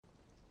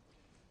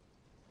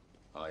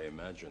I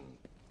imagine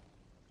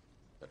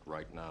that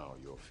right now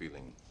you're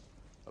feeling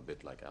a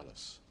bit like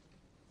Alice.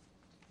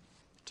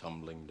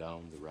 Tumbling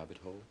down the rabbit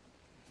hole?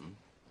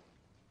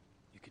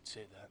 You could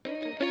say that.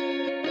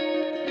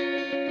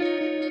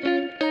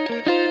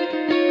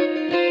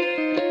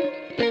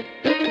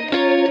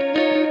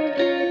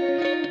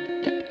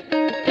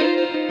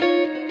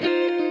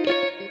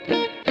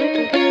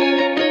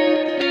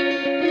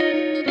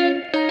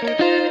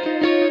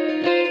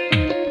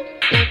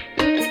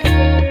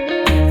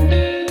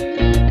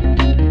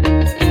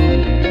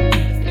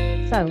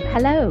 So,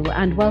 hello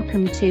and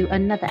welcome to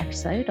another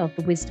episode of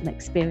the Wisdom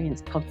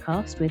Experience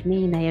podcast with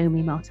me,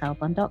 Naomi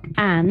Martel-Bundock,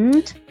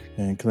 and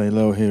Clay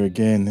Lowe here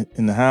again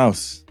in the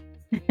house.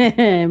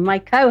 my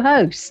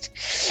co-host.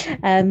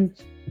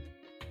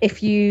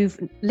 If you've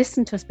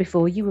listened to us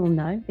before, you will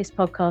know this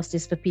podcast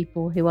is for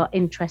people who are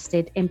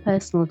interested in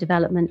personal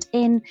development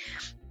in,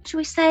 shall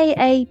we say,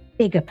 a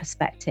bigger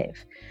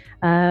perspective.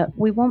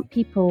 We want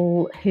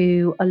people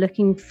who are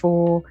looking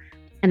for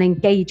an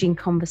engaging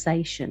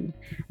conversation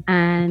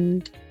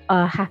and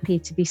are happy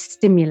to be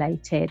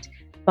stimulated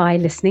by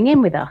listening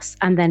in with us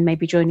and then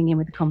maybe joining in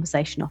with the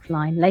conversation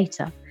offline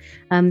later.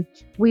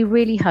 We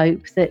really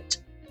hope that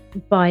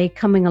by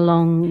coming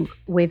along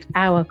with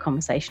our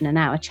conversation and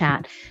our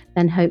chat,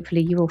 then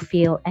hopefully you will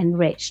feel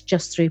enriched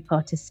just through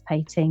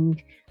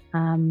participating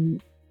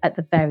at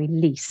the very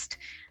least.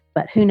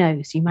 But who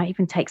knows, you might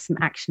even take some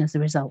action as a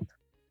result.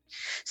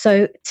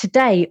 So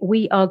today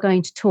we are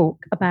going to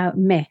talk about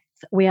myth.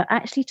 We are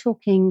actually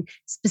talking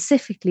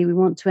specifically, we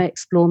want to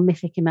explore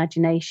mythic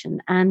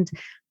imagination and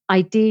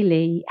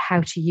ideally how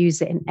to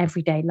use it in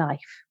everyday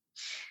life.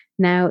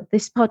 Now,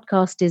 this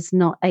podcast is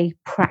not a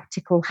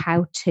practical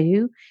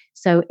how-to,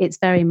 so it's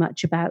very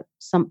much about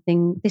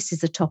something, this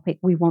is a topic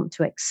we want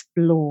to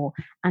explore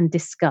and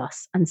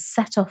discuss and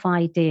set off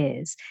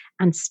ideas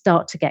and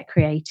start to get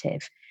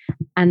creative.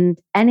 And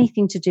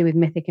anything to do with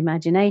mythic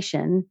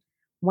imagination,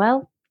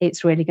 well,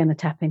 it's really going to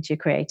tap into your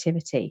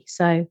creativity.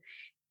 So,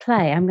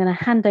 Clay, I'm going to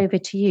hand over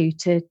to you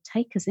to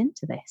take us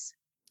into this.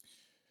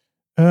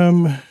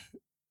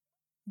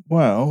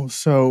 Well,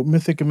 so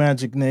mythic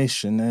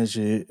imagination, as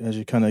you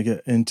kind of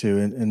get into,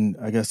 and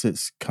I guess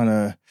it's kind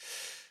of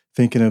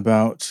thinking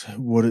about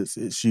what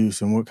its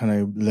use and what kind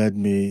of led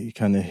me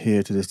kind of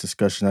here to this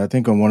discussion. I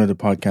think on one of the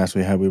podcasts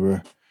we had, we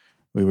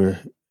were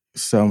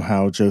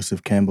somehow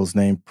Joseph Campbell's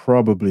name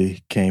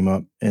probably came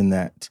up in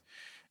that.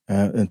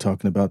 And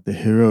talking about the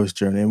hero's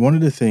journey. And one of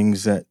the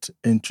things that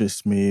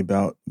interests me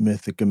about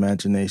mythic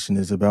imagination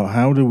is about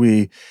how do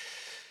we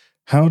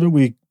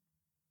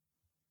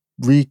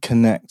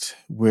reconnect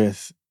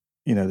with,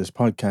 this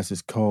podcast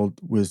is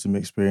called Wisdom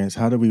Experience.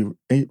 How do we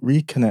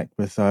reconnect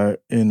with our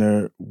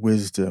inner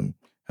wisdom?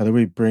 How do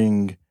we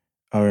bring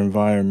our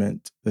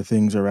environment, the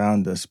things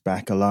around us,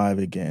 back alive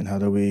again? How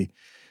do we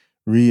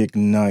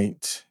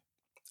reignite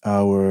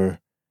our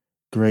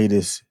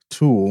greatest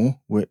tool,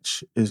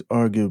 which is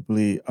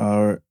arguably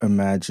our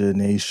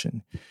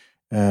imagination?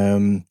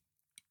 I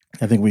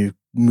think we've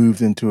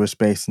moved into a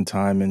space and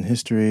time in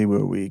history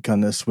where we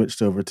kind of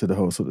switched over to the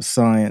whole sort of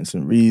science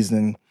and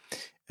reasoning,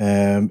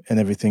 and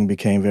everything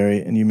became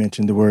and you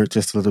mentioned the word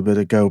just a little bit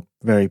ago,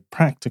 very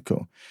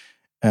practical.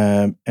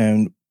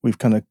 And we've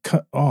kind of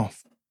cut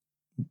off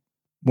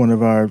one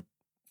of our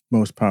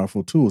most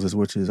powerful tools,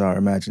 which is our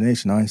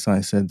imagination.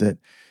 Einstein said that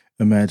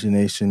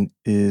imagination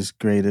is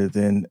greater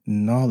than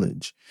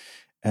knowledge.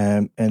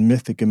 And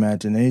mythic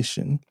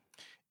imagination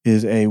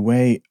is a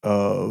way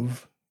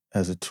of,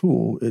 as a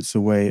tool, it's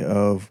a way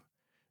of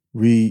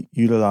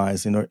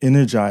reutilizing or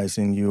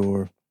energizing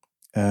your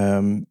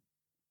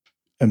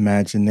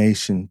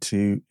imagination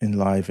to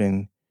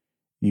enliven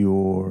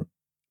your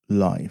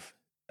life.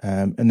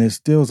 And this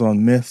deals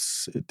on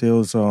myths, it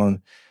deals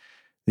on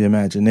the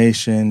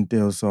imagination,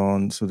 deals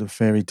on sort of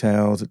fairy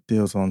tales, it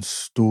deals on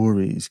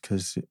stories,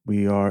 because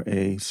we are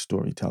a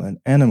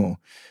storytelling animal.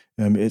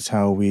 It's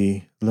how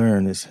we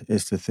learn,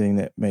 it's the thing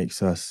that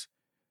makes us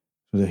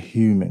sort of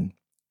human.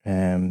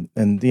 And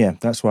yeah,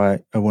 that's why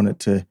I wanted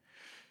to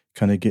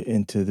kind of get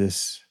into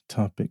this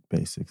topic,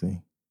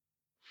 basically.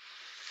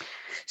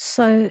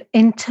 So,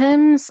 in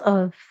terms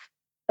of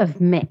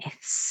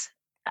myths,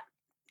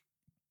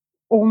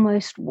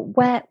 almost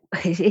where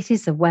it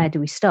is a where do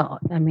we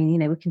start? I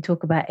mean, we can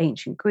talk about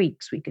ancient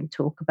Greeks, we can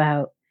talk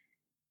about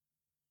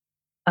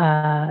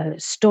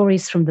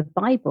stories from the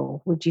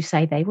Bible. Would you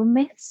say they were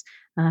myths?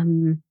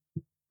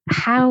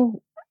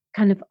 How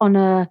kind of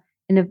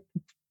in a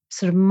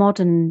sort of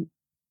modern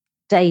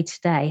day to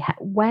day,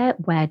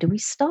 where do we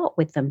start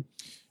with them?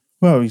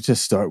 Well, you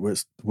just start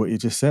with what you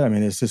just said. I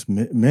mean, it's just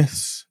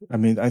myths. I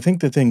mean, I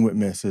think the thing with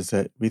myths is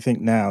that we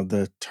think now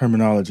the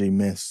terminology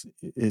myths,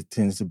 it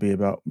tends to be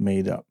about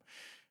made up.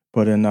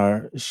 But in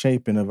our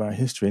shaping of our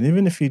history, and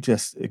even if you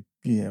just,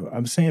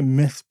 I'm saying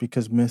myths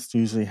because myths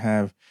usually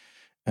have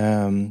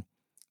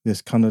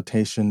this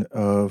connotation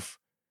of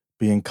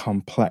being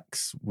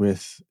complex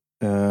with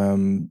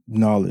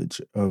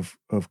knowledge, of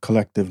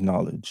collective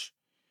knowledge.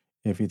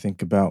 If you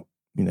think about,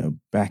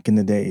 back in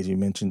the days, you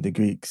mentioned the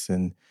Greeks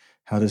and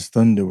how does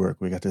thunder work?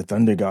 We got the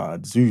thunder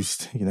god,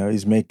 Zeus,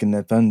 he's making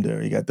the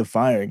thunder. You got the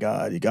fire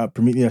god, you got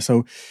Prometheus.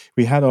 So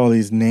we had all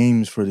these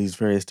names for these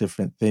various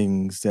different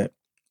things that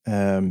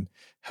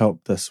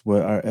helped us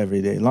with our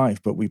everyday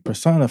life, but we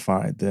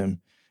personified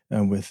them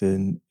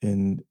within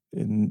in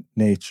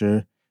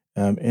nature,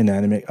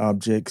 inanimate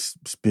objects,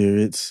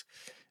 spirits,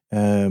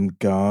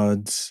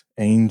 gods,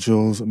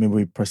 angels. I mean,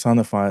 we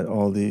personified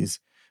all these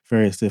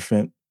various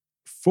different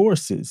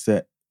forces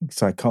that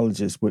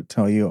psychologists would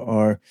tell you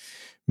are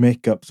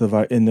makeups of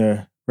our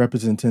inner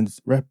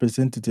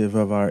representative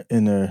of our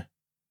inner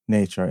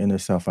nature, our inner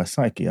self, our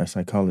psyche, our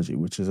psychology,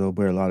 which is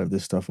where a lot of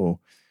this stuff all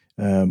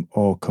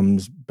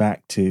comes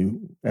back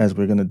to, as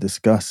we're going to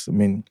discuss. I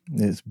mean,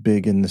 it's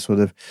big in the sort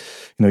of,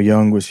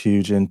 Jung was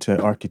huge into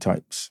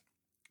archetypes,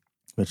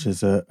 which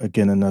is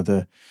again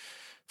another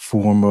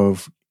form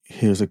of,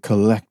 here's a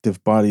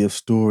collective body of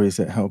stories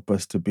that help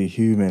us to be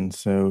human.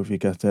 So if you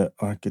got the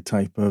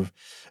archetype of,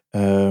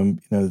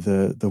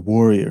 the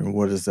warrior,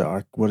 what is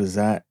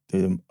that?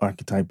 The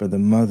archetype of the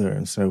mother.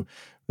 And so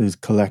these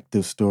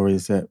collective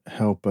stories that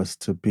help us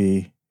to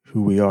be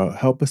who we are,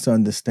 help us to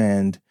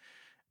understand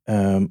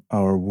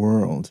our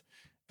world.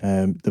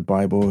 The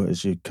Bible,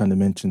 as you kind of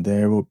mentioned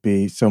there, would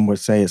be, some would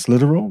say it's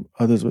literal.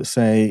 Others would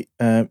say,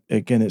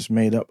 again, it's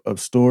made up of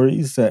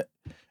stories that,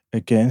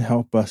 again,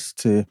 help us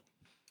to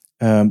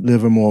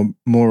live a more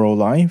moral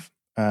life.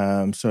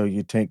 So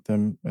you take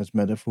them as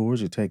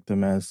metaphors, you take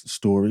them as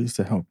stories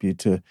to help you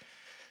to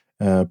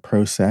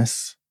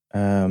process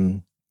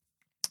your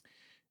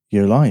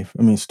life.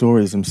 I mean,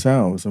 stories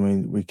themselves,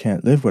 we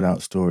can't live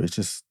without stories.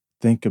 Just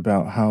think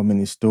about how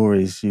many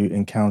stories you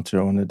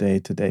encounter on a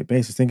day-to-day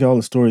basis. Think of all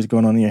the stories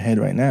going on in your head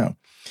right now.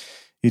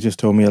 You just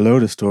told me a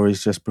load of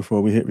stories just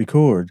before we hit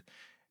record.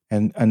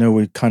 And I know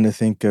we kind of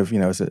think of,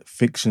 is it a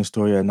fiction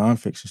story or a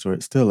non-fiction story?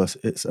 It's still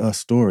it's a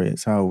story.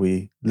 It's how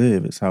we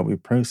live. It's how we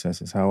process.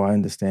 It's how I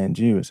understand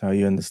you. It's how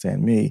you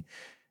understand me.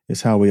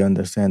 It's how we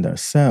understand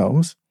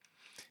ourselves.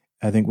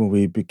 I think when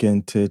we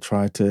begin to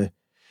try to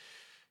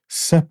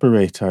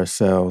separate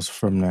ourselves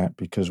from that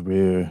because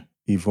we're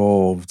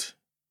evolved,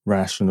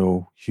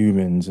 rational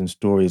humans and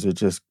stories are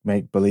just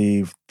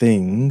make-believe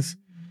things,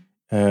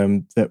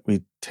 that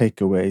we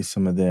take away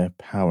some of their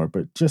power.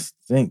 But just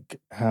think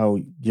how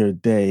you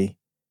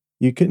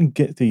couldn't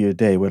get through your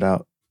day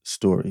without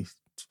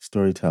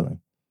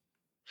storytelling.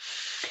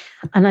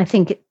 And I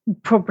think it's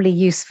probably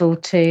useful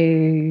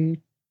to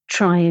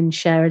try and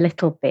share a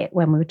little bit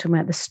when we were talking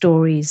about the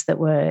stories that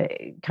were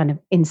kind of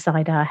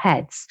inside our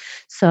heads.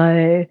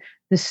 So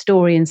the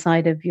story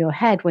inside of your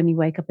head when you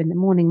wake up in the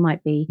morning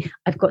might be,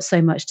 I've got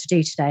so much to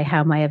do today, how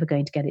am I ever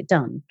going to get it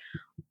done?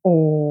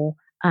 Or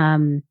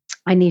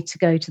I need to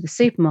go to the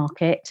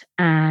supermarket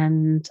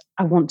and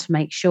I want to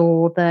make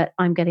sure that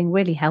I'm getting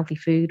really healthy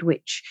food,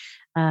 which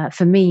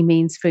for me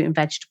means fruit and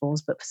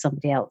vegetables, but for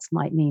somebody else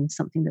might mean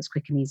something that's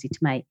quick and easy to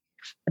make.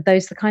 Are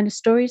those the kind of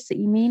stories that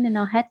you mean in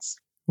our heads?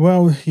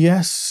 Well,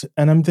 yes.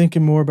 And I'm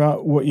thinking more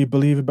about what you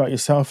believe about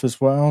yourself as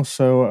well.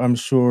 So I'm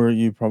sure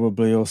you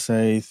probably will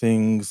say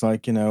things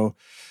like, I'm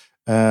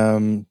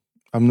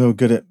no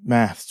good at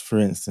maths, for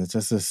instance.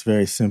 That's this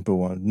very simple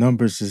one.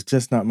 Numbers is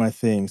just not my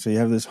thing. So you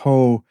have this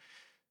whole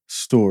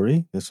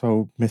story, this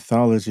whole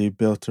mythology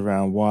built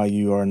around why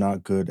you are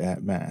not good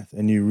at math.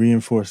 And you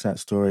reinforce that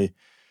story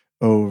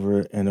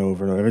over and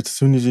over and over. As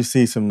soon as you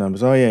see some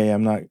numbers, oh yeah,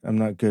 I'm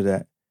not good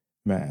at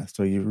math.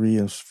 So you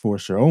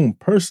reinforce your own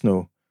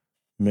personal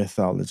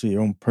mythology,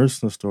 your own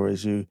personal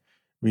stories you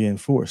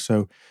reinforce.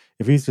 So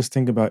if you just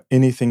think about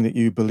anything that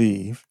you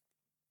believe,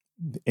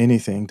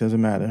 anything, doesn't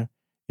matter,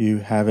 you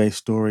have a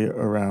story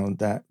around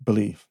that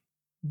belief,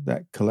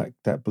 that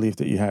belief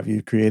that you have.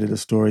 You created a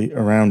story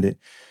around it.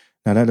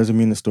 Now that doesn't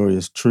mean the story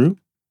is true,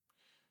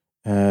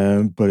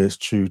 but it's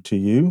true to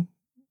you.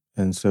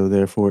 And so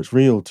therefore it's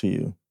real to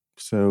you.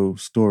 So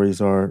stories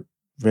are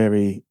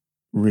very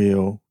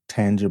real,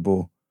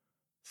 tangible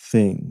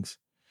things.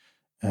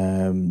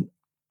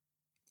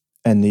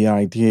 And the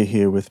idea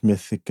here with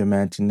mythic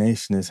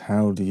imagination is,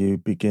 how do you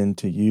begin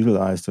to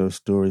utilize those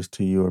stories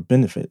to your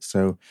benefit?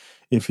 So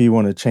if you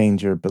want to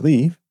change your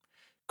belief,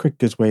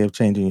 quickest way of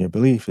changing your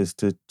belief is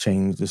to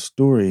change the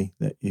story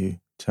that you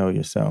tell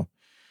yourself.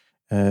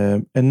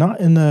 And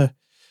not and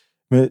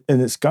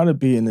it's got to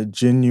be in a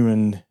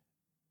genuine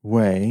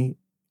way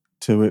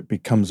till it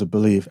becomes a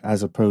belief,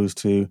 as opposed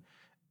to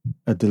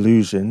a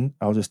delusion.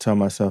 I'll just tell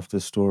myself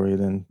this story,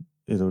 then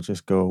it'll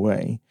just go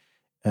away.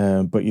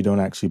 But you don't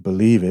actually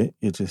believe it.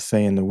 You're just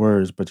saying the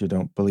words, but you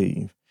don't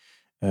believe.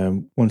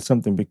 When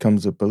something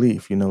becomes a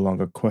belief, you no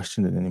longer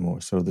question it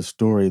anymore. So the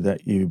story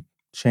that you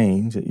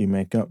change, that you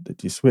make up,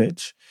 that you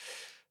switch,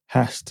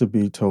 has to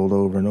be told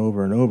over and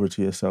over and over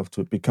to yourself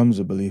till it becomes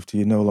a belief, till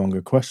you no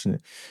longer question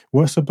it.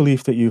 What's a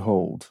belief that you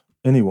hold?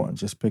 Anyone,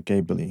 just pick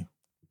a belief.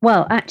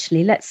 Well,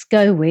 actually, let's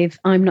go with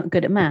I'm not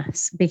good at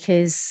maths,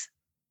 because,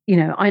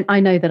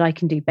 I know that I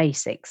can do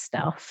basic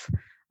stuff.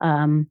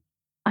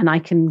 And I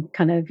can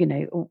kind of,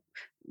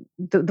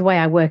 the way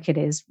I work it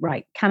is,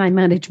 right, can I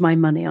manage my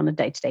money on a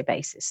day-to-day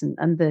basis?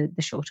 And the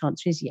short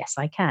answer is yes,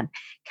 I can.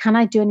 Can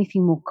I do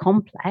anything more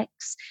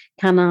complex?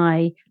 Can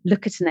I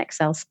look at an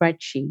Excel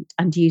spreadsheet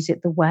and use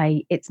it the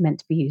way it's meant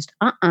to be used?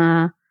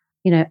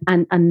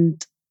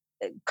 And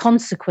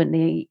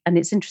consequently, and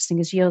it's interesting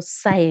as you're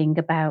saying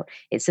about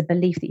it's a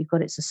belief that you've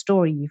got, it's a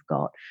story you've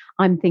got.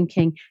 I'm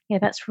thinking, yeah,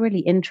 that's really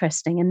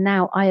interesting. And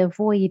now I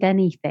avoid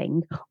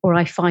anything, or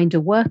I find a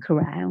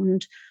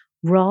workaround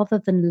rather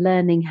than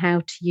learning how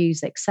to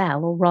use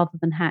Excel, or rather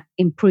than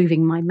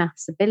improving my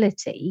maths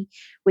ability,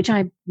 which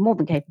I'm more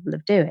than capable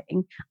of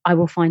doing. I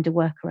will find a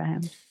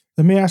workaround.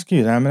 Let me ask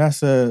you. I mean,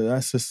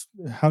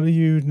 how do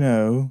you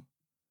know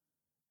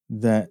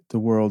that the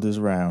world is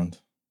round?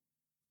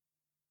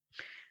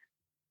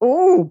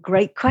 Oh,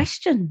 great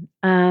question.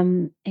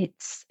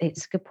 It's a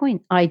good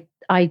point. I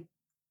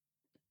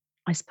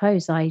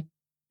suppose I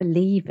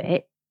believe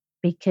it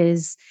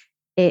because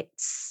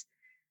it's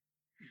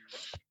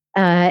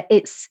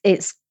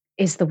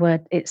is the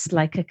word. It's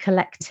like a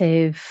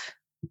collective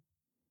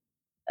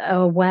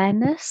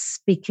awareness,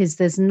 because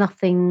there's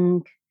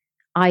nothing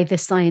either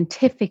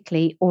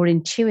scientifically or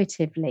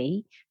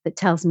intuitively that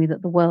tells me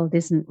that the world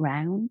isn't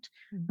round.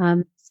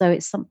 So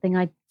it's something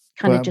I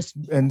kind of just.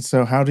 And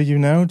so, how do you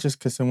know? Just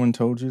because someone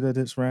told you that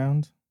it's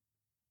round?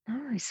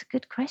 Oh, it's a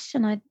good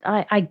question.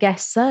 I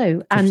guess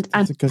so.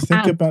 Because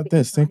think about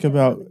this. Think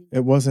about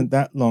it wasn't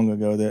that long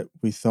ago that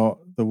we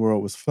thought the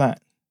world was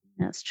flat.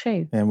 That's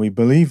true. And we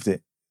believed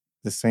it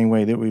the same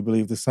way that we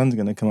believe the sun's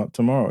going to come up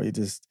tomorrow. It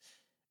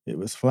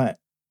was flat.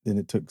 Then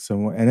it took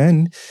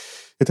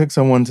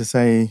someone to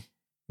say,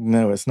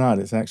 no, it's not.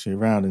 It's actually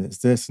round, and it's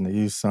this, and they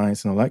use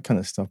science and all that kind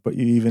of stuff. But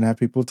you even have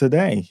people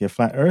today, you're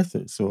flat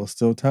earthers, who will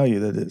still tell you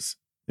that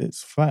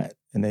it's flat,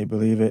 and they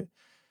believe it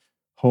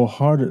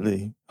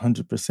wholeheartedly,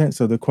 100%.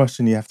 So the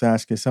question you have to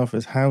ask yourself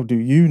is, how do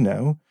you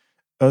know,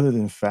 other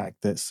than the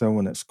fact that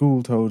someone at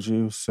school told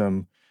you,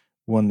 someone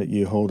that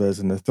you hold as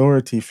an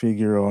authority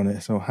figure on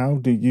it? So how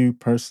do you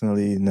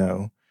personally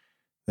know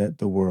that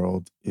the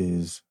world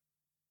is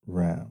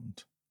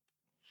round?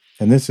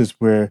 And this is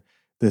where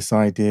this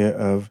idea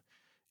of,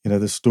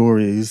 the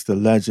stories, the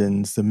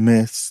legends, the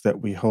myths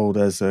that we hold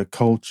as a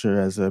culture,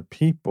 as a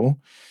people,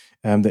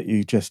 that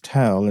you just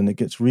tell, and it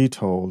gets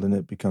retold, and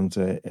it becomes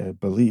a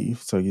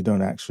belief. So you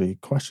don't actually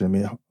question. I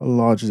mean, a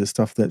lot of the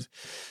stuff that,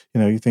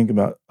 you think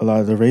about a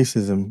lot of the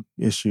racism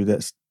issue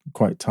that's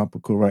quite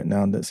topical right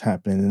now that's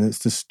happening, and it's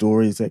the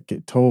stories that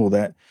get told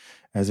that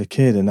as a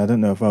kid. And I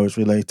don't know if I was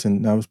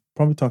relating. I was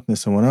probably talking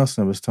to someone else,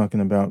 and I was talking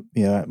about,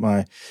 at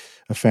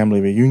a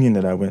family reunion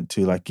that I went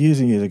to like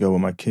years and years ago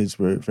when my kids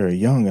were very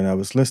young, and I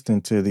was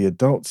listening to the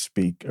adults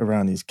speak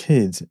around these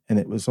kids, and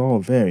it was all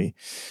very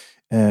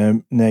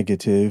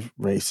negative,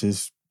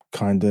 racist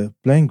kind of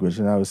language.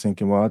 And I was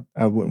thinking, well,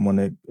 I wouldn't want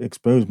to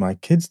expose my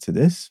kids to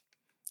this,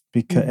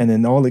 because, and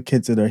then all the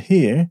kids that are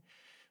here,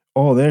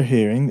 all they're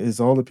hearing is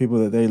all the people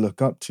that they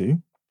look up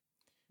to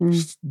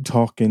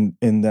talking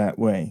in that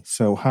way.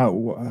 So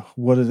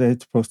what are they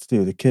supposed to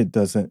do? The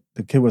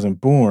kid wasn't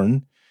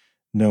born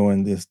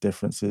knowing these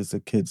differences. The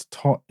kids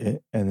taught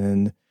it, and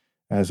then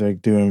as they're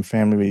doing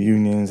family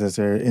reunions, as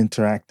they're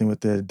interacting with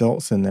the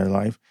adults in their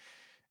life,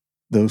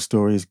 those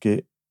stories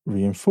get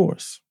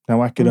reinforced.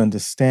 Now, I could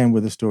understand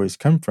where the stories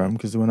come from,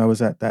 because when I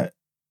was at that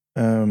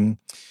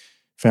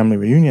family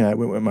reunion, I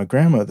went with my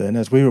grandmother, and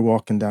as we were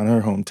walking down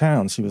her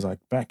hometown, she was like,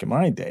 back in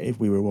my day, if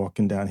we were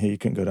walking down here, you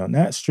couldn't go down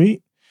that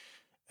street.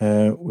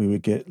 We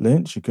would get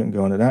lynched. You couldn't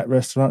go into that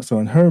restaurant. So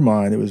in her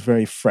mind, it was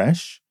very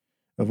fresh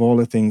of all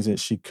the things that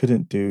she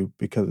couldn't do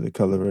because of the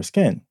color of her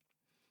skin.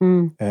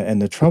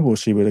 And the trouble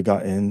she would have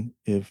got in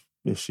if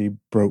she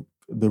broke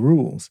the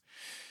rules.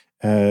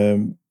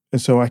 And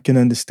so I can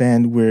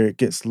understand where it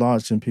gets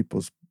lodged in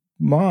people's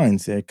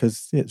minds there,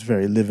 because it's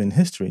very living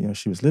history.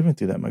 She was living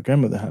through that. My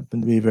grandmother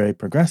happened to be very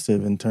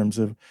progressive in terms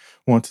of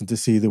wanting to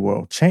see the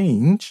world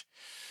change.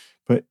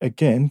 But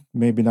again,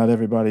 maybe not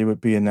everybody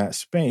would be in that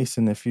space.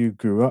 And if you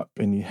grew up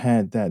and you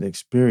had that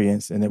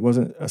experience, and it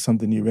wasn't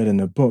something you read in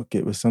a book,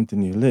 it was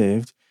something you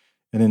lived,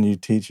 and then you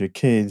teach your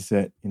kids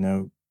that,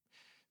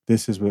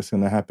 this is what's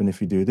going to happen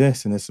if you do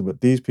this, and this is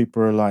what these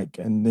people are like,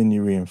 and then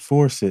you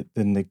reinforce it,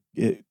 then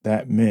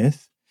that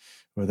myth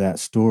or that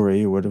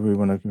story, or whatever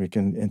we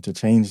can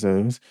interchange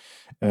those,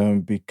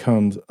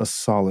 becomes a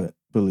solid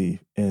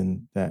belief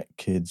in that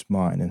kid's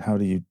mind. And how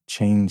do you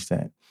change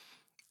that?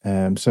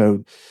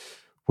 So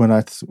when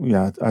I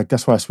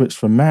guess why I switched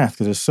from math,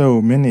 because there's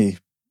so many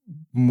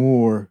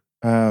more,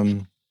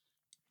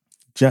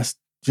 just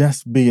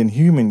being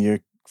human,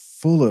 you're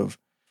full of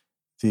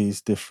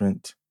these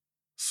different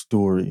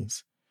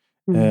stories.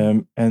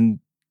 And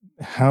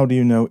how do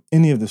you know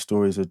any of the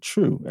stories are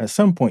true? At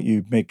some point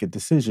you make a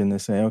decision to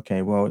say,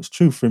 okay, well, it's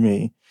true for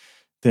me,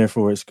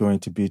 therefore it's going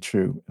to be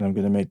true. And I'm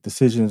going to make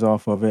decisions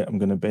off of it. I'm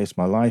going to base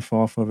my life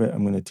off of it.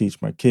 I'm going to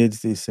teach my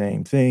kids these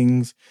same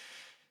things.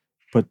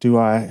 But do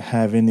I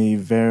have any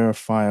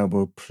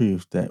verifiable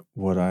proof that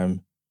what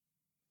I'm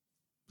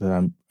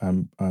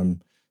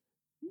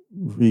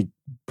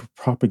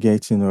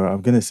propagating, or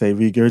I'm going to say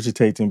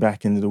regurgitating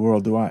back into the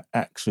world, do I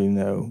actually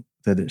know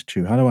that it's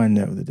true? How do I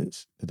know that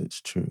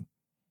it's true?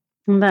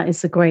 And that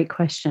is a great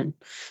question.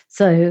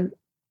 So,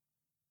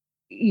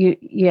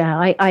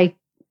 I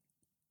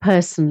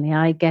personally,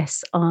 I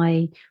guess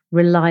I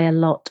rely a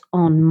lot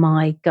on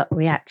my gut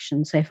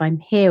reaction. So if I'm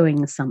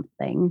hearing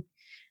something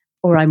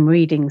or I'm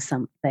reading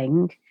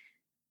something,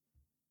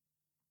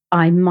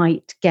 I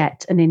might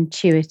get an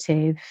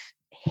intuitive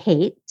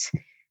hit,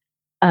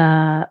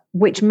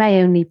 which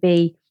may only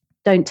be,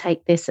 don't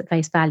take this at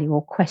face value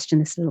or question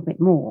this a little bit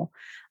more.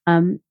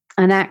 And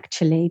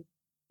actually,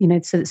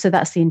 so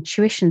that's the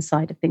intuition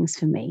side of things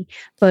for me.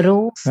 But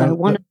also,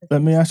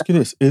 let me ask you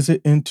this: is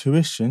it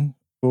intuition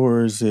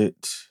or is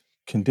it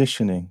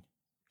conditioning?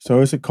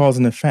 So is it cause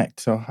and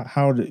effect? So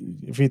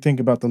if you think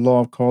about the law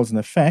of cause and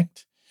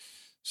effect,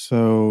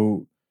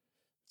 so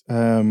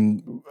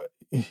the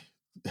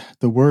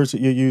words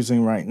that you're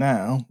using right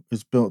now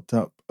is built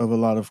up of a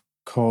lot of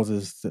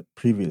causes that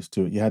previous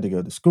to it. You had to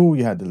go to school,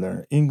 you had to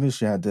learn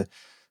English,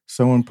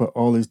 someone put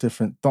all these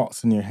different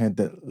thoughts in your head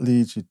that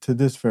leads you to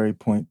this very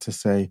point to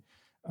say,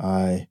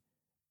 I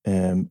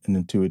am an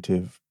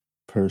intuitive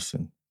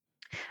person.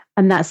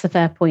 And that's a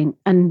fair point,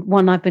 and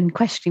one I've been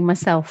questioning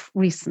myself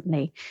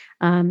recently.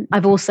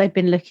 I've also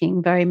been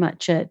looking very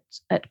much at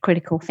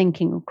critical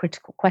thinking or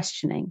critical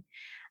questioning,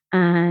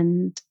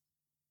 and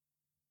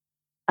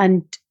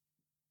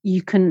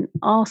you can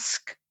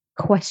ask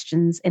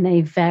questions in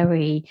a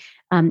very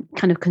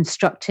kind of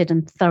constructed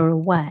and thorough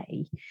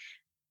way.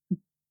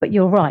 But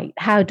you're right.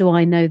 How do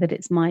I know that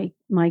it's my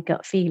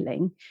gut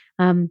feeling?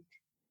 And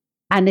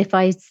if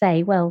I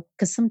say, well,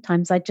 because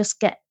sometimes I just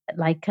get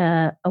like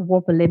a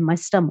wobble in my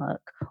stomach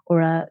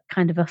or a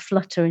kind of a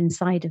flutter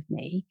inside of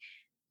me,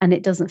 and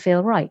it doesn't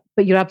feel right.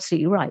 But you're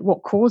absolutely right.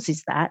 What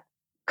causes that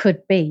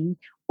could be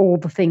all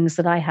the things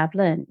that I have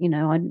learned.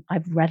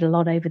 I've read a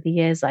lot over the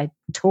years. I've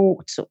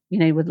talked,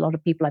 with a lot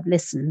of people. I've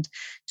listened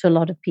to a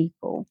lot of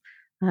people.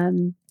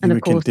 And you were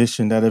of course,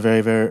 conditioned at a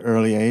very, very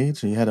early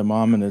age. You had a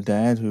mom and a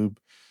dad who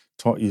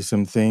taught you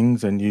some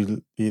things, and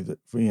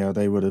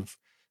they would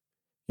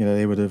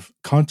have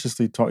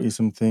consciously taught you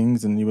some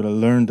things, and you would have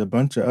learned a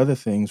bunch of other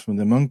things from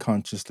them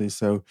unconsciously.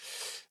 So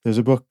there's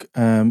a book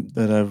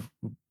that I've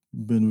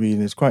been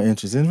reading. It's quite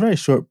interesting. It's a very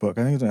short book.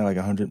 I think it's only like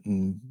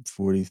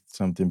 140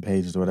 something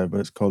pages or whatever,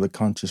 but it's called The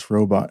Conscious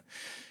Robot.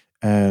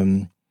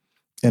 And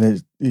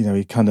it,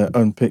 he kind of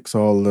unpicks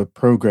all the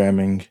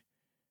programming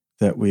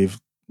that we've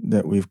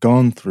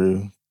gone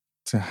through,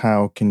 to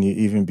how can you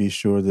even be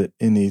sure that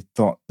any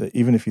thought, that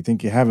even if you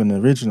think you have an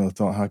original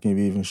thought, how can you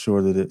be even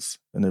sure that it's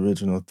an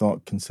original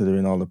thought,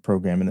 considering all the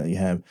programming that you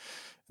have? And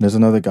there's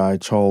another guy,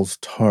 Charles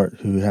Tart,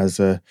 who has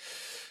a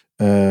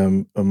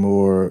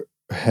more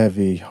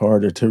heavy,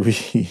 harder to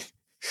read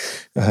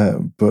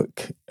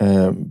book,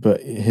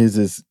 but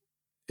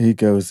he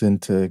goes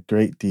into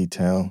great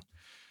detail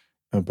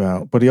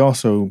but he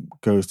also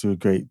goes to a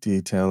great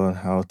detail on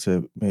how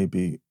to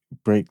maybe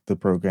break the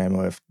program,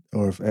 or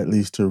if at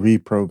least to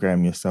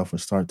reprogram yourself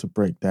and start to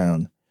break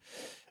down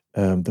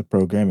the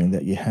programming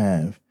that you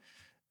have.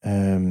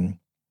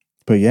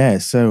 But yeah,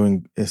 it's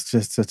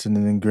just such an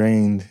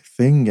ingrained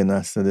thing in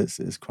us that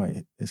it's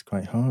quite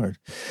hard.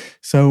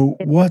 So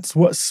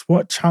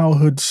what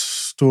childhood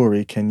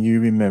story can you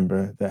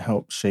remember that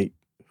helped shape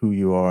who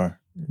you are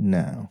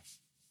now?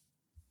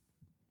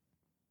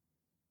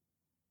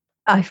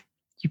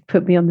 You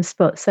put me on the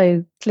spot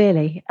so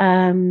clearly.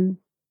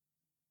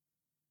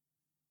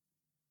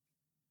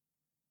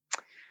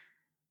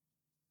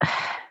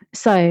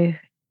 So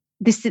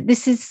this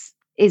is,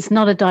 it's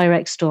not a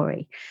direct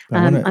story.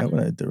 I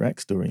want a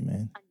direct story,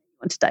 man. I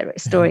want a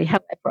direct story.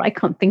 However, I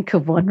can't think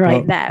of one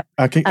right now.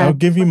 I'll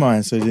give you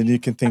mine so then you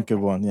can think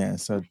of one. Yeah,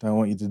 so I don't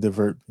want you to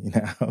divert me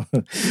now.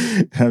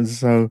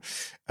 So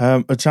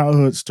a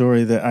childhood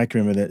story that I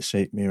can remember that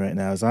shaped me right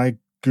now is I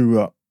grew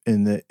up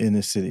in the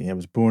inner city. I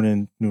was born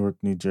in Newark,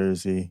 New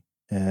Jersey,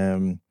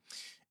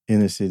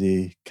 inner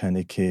city kind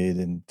of kid,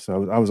 and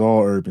so I was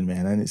all urban,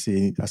 man. I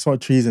saw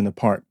trees in the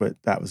park,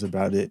 but that was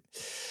about it.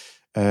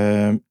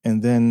 And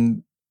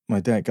then my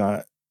dad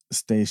got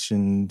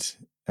stationed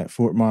at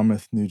Fort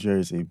Monmouth, New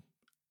Jersey,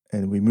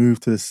 and we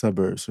moved to the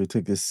suburbs. So we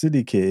took this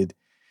city kid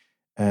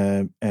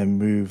and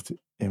moved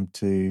him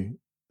to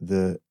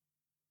the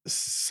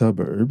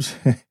suburbs.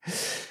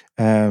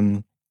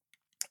 And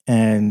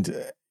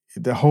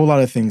the whole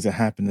lot of things that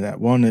happened to that.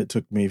 One, it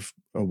took me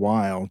a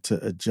while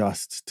to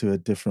adjust to a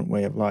different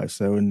way of life.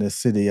 So in the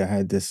city, I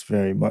had this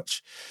very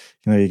much,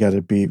 you got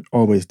to be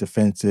always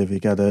defensive. You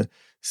got to,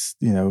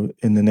 in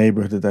the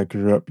neighborhood that I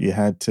grew up, you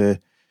had to,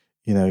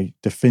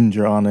 defend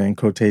your honor in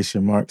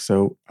quotation marks.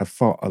 So I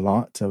fought a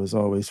lot. I was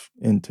always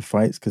into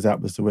fights because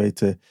that was the way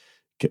to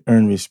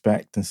earn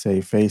respect and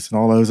save face and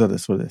all those other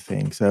sort of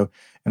things. So,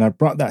 and I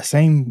brought that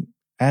same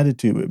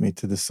attitude with me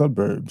to the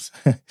suburbs.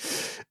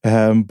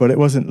 But it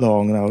wasn't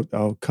long, and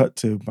I'll cut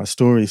to my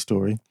story,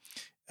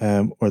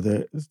 or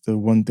the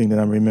one thing that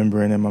I'm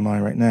remembering in my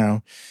mind right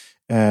now.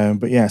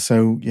 But yeah,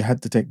 so you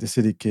had to take the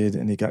city kid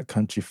and he got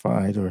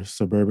countrified or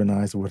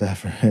suburbanized or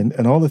whatever.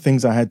 And all the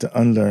things I had to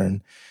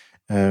unlearn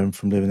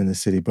from living in the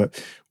city.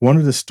 But one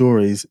of the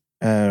stories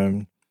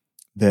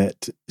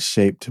that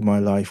shaped my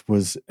life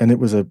was, and it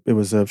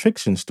was a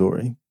fiction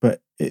story,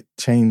 but it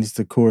changed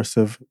the course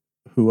of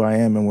who I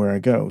am and where I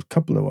go. A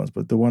couple of ones,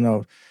 but the one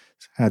I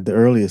had the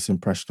earliest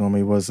impression on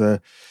me was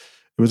it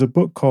was a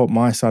book called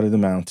My Side of the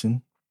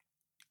Mountain,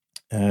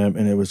 and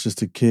it was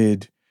just a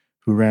kid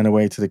who ran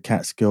away to the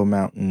Catskill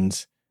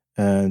Mountains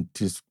and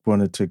just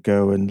wanted to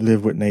go and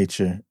live with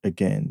nature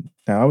again.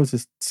 Now, I was a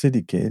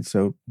city kid,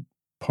 so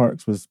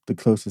parks was the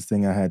closest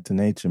thing I had to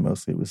nature.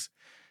 Mostly it was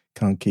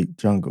concrete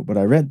jungle. But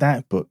I read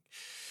that book,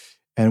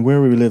 and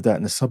where we lived at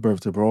in the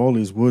suburbs, there were all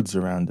these woods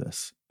around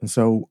us. And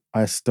so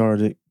I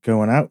started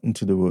going out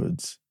into the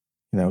woods,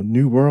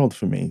 new world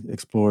for me,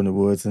 exploring the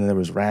woods. And there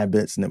was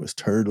rabbits and there was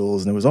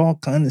turtles and there was all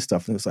kind of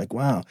stuff. And it was like,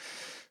 wow.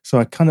 So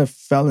I kind of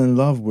fell in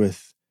love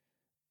with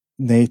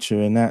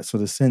nature in that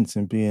sort of sense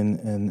and being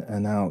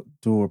an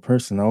outdoor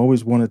person. I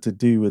always wanted to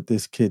do what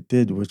this kid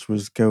did, which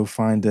was go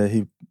find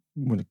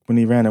when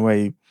he ran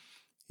away,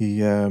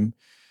 these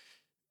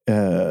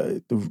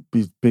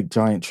big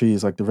giant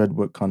trees like the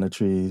redwood kind of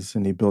trees,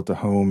 and he built a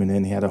home, and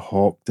then he had a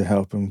hawk to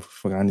help him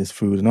find his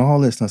food and all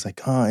this. And I was like,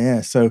 oh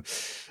yeah. So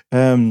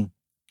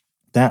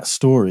that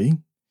story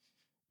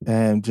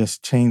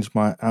just changed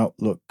my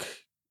outlook,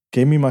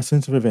 gave me my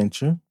sense of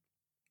adventure.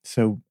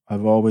 So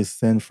I've always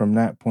then from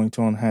that point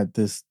on had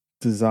this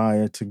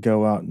desire to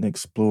go out and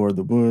explore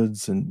the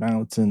woods and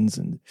mountains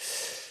and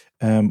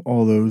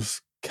all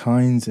those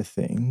kinds of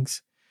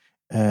things.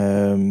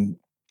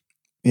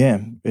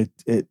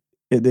 It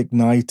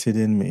ignited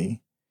in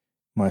me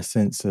my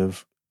sense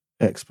of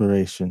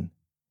exploration.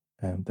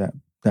 That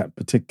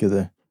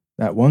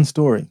one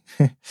story,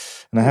 and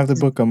I have the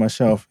book on my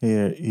shelf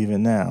here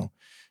even now.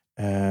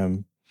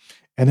 And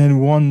then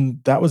one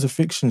that was a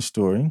fiction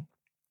story,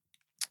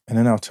 and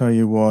then I'll tell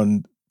you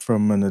one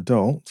from an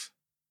adult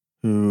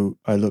who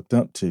I looked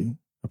up to.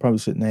 I probably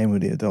shouldn't name who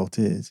the adult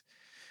is,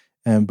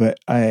 but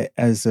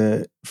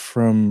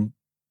from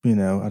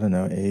I don't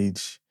know,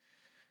 age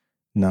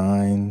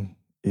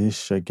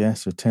 9-ish, I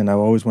guess, or 10, I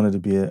always wanted to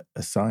be a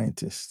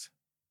scientist.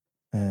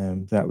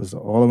 That was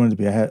all I wanted to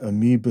be. I had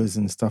amoebas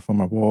and stuff on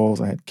my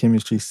walls. I had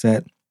chemistry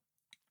set,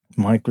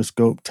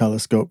 microscope,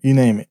 telescope, you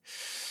name it.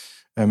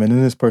 And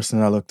then this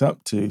person I looked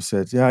up to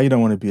said, yeah, you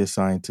don't want to be a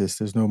scientist.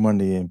 There's no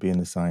money in being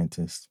a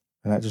scientist.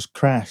 And that just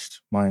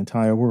crashed my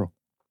entire world.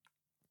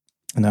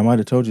 And I might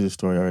have told you the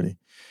story already,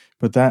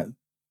 but that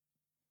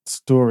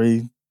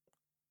story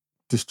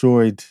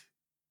destroyed,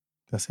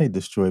 I say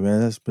destroyed,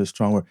 man, that's a bit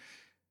strong word.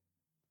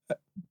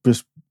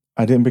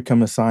 I didn't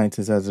become a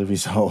scientist as a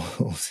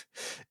result,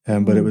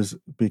 but it was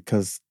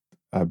because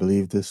I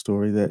believed this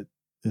story that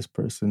this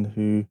person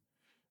who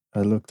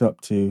I looked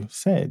up to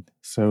said.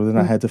 So then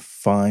I had to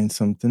find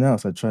something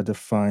else. I tried to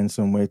find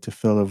some way to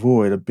fill a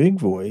void, a big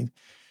void,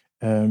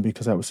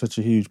 because that was such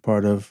a huge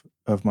part of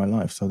my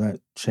life. So that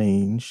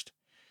changed.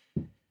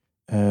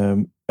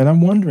 And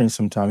I'm wondering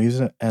sometimes,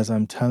 as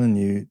I'm telling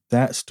you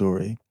that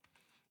story,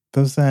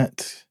 because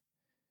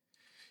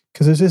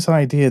there's this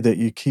idea that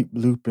you keep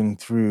looping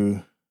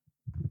through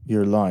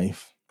your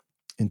life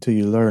until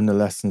you learn the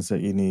lessons that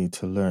you need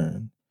to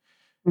learn.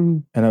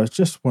 And I was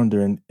just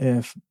wondering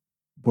if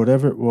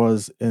whatever it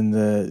was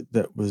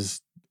that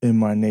was in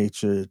my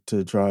nature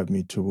to drive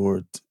me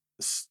towards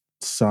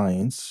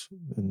science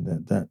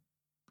and that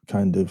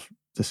kind of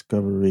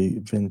discovery,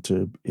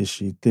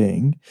 inventor-ishy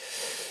thing,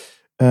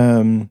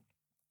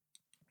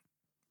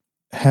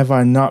 have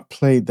I not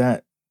played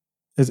that?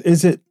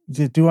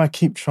 Do I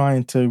keep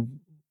trying to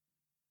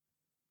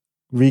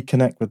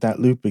reconnect with that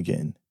loop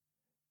again?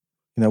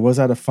 Was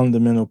that a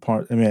fundamental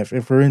part? I mean,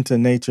 if we're into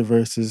nature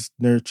versus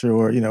nurture,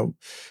 or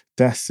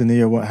destiny,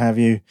 or what have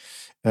you,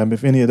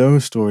 if any of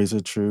those stories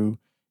are true,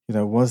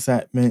 was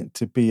that meant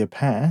to be a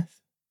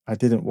path? I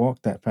didn't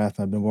walk that path.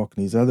 I've been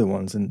walking these other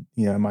ones, and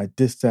am I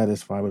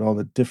dissatisfied with all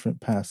the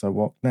different paths I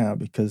walk now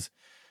because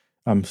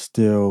I'm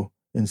still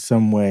in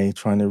some way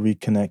trying to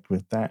reconnect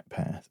with that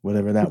path,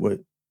 whatever that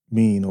would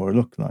mean or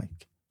look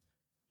like?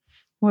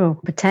 Well,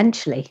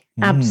 potentially,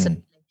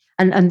 absolutely.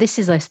 And this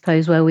is, I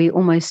suppose, where we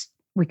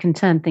can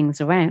turn things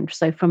around.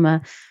 So from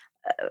a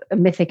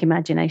mythic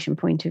imagination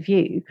point of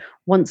view,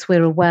 once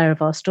we're aware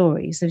of our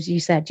stories, as you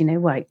said,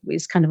 right,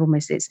 it's kind of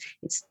almost, it's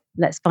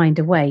let's find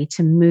a way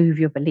to move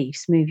your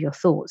beliefs, move your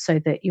thoughts so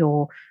that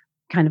you're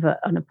kind of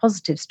on a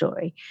positive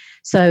story.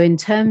 So in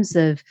terms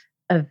of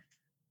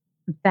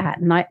that,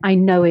 and I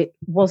know it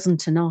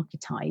wasn't an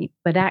archetype,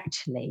 but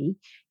actually,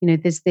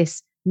 there's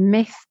this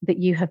myth that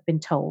you have been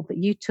told that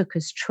you took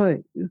as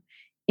true,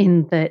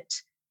 in that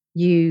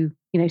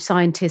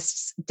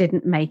scientists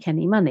didn't make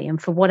any money,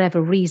 and for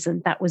whatever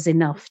reason that was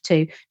enough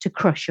to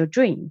crush your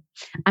dream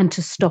and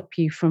to stop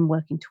you from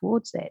working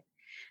towards it.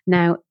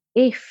 Now,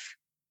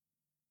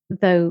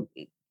 though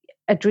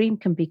a dream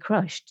can be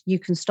crushed, you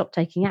can stop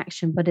taking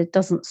action, but it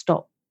doesn't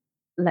stop,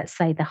 let's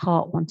say, the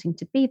heart wanting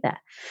to be there.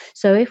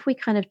 So if we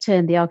kind of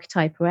turn the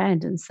archetype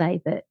around and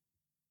say that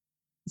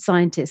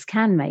scientists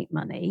can make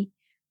money,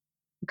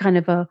 kind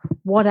of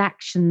what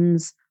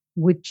actions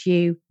would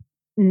you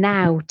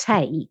now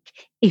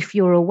take if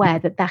you're aware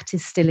that that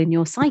is still in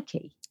your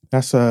psyche?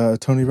 That's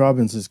Tony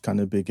Robbins is kind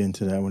of big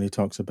into that when he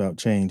talks about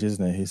change,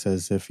 isn't it? He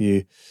says if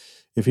you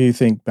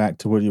think back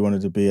to what you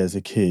wanted to be as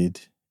a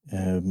kid,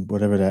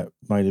 whatever that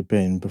might have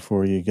been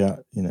before you got,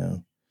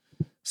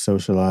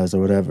 socialized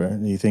or whatever,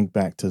 and you think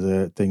back to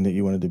the thing that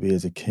you wanted to be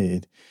as a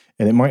kid,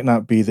 and it might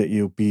not be that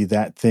you'll be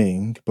that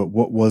thing, but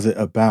what was it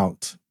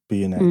about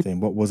being that thing?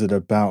 What was it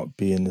about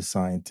being the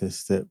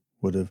scientist that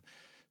would have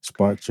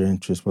sparked your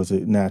interest? Was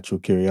it natural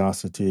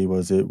curiosity?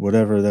 Was it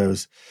whatever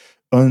those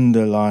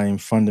underlying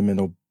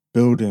fundamental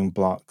building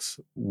blocks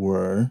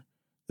were?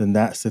 Then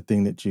that's the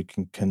thing that you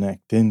can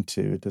connect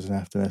into. It doesn't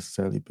have to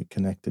necessarily be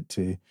connected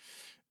to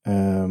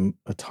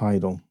a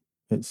title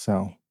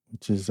itself,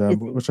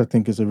 which I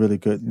think is a really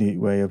good, neat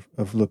way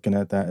of looking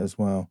at that as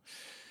well.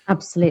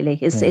 Absolutely.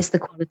 It's the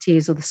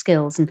qualities or the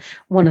skills. And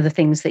one of the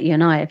things that you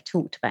and I have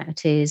talked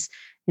about is,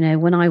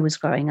 when I was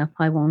growing up,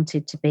 I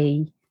wanted to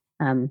be,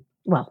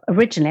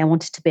 originally I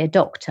wanted to be a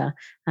doctor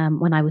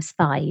when I was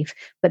 5,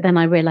 but then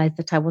I realized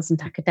that I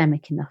wasn't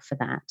academic enough for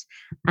that.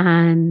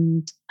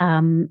 And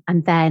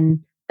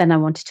then I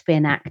wanted to be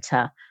an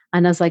actor.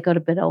 And as I got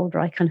a bit older,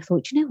 I kind of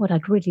thought, what,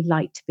 I'd really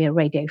like to be a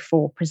Radio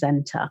 4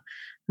 presenter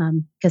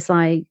because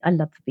I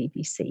love the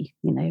BBC,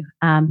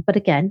 But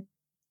again,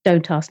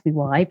 don't ask me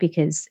why,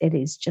 because it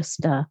is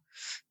just,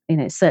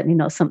 certainly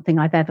not something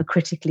I've ever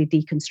critically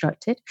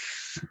deconstructed.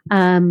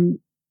 And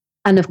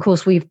of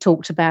course, we've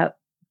talked about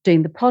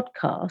doing the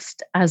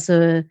podcast as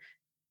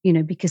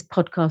because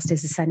podcast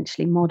is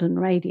essentially modern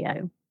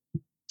radio.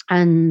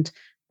 And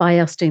by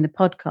us doing the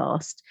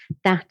podcast,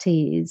 that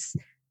is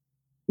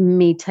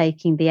me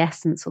taking the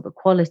essence or the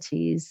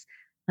qualities,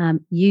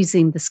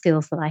 using the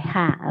skills that I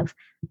have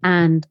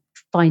and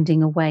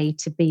finding a way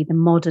to be the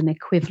modern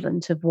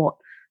equivalent of what,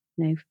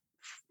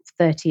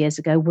 30 years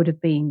ago would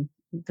have been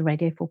the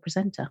Radio 4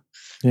 presenter.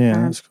 Yeah,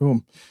 that's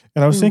cool.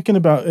 And I was thinking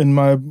about in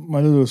my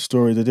little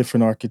story, the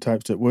different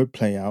archetypes that would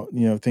play out,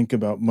 think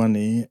about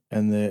money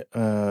and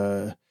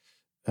the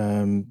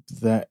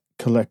that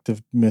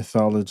collective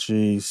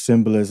mythology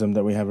symbolism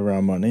that we have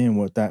around money and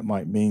what that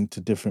might mean to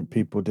different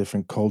people,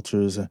 different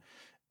cultures,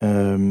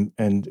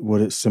 and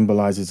what it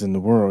symbolizes in the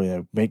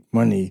world. Make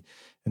money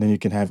and then you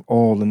can have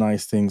all the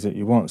nice things that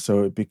you want.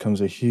 So it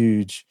becomes a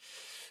huge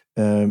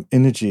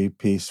energy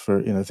piece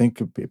for,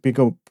 think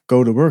people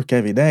go to work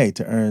every day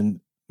to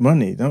earn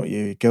money, don't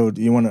you?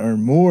 You want to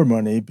earn more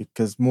money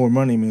because more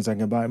money means I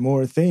can buy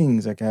more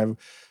things. I can have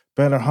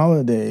better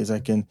holidays. I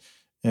can,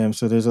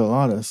 so there's a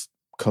lot of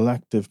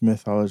collective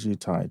mythology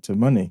tied to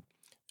money.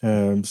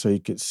 So you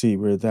could see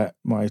where that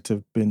might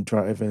have been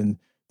driving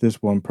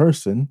this one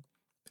person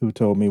who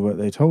told me what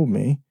they told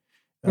me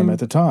at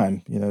the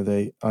time.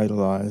 They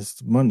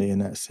idolized money in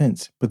that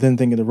sense. But then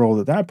think of the role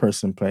that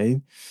person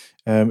played.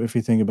 If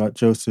you think about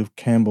Joseph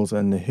Campbell's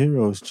and the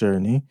hero's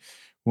journey,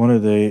 one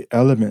of the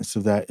elements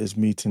of that is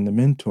meeting the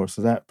mentor.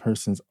 So that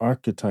person's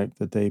archetype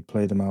that they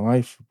played in my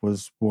life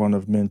was one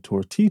of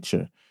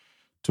mentor-teacher,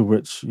 to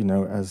which,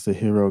 as the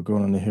hero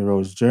going on the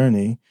hero's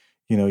journey,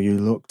 you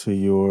look to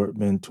your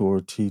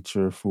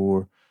mentor-teacher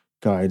for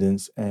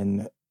guidance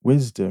and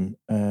wisdom,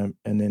 and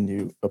then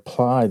you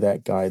apply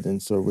that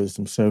guidance or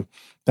wisdom. So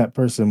that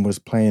person was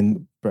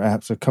playing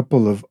perhaps a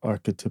couple of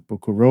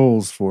archetypical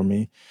roles for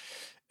me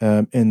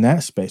in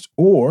that space.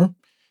 Or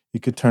you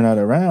could turn that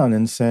around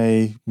and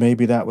say,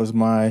 maybe that was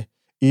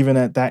even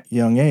at that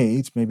young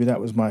age, maybe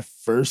that was my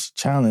first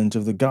challenge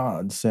of the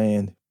gods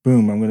saying,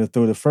 boom, I'm going to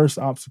throw the first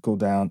obstacle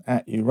down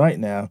at you right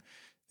now.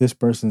 This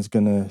person's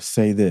going to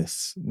say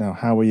this. Now,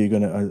 how are you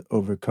going to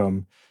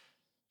overcome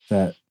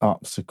that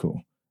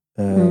obstacle?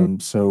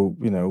 So,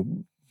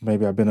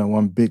 maybe I've been on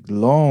one big,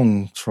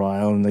 long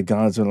trial and the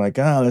gods are like,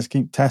 let's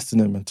keep testing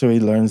him until he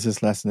learns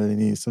this lesson that he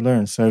needs to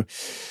learn. So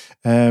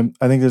I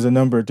think there's a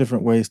number of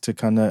different ways to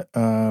kind of,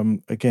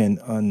 again,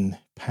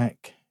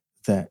 unpack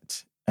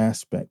that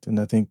aspect. And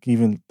I think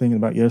even thinking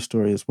about your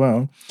story as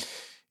well,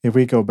 if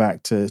we go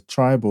back to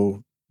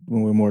tribal,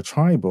 when we're more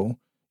tribal,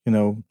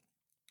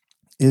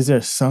 is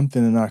there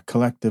something in our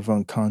collective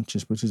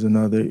unconscious, which is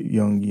another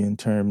Jungian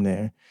term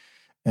there,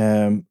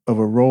 of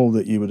a role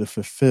that you would have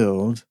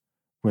fulfilled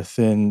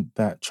within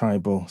that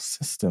tribal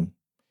system?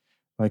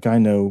 Like I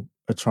know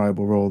a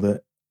tribal role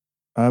that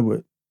I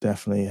would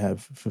definitely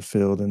have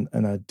fulfilled,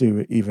 and I do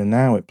it even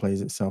now. It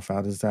plays itself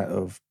out as that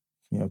of,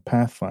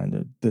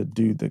 Pathfinder, the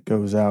dude that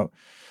goes out,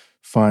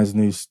 finds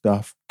new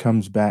stuff,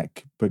 comes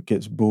back, but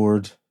gets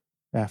bored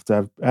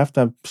after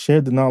I've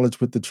shared the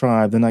knowledge with the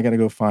tribe. Then I got to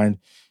go find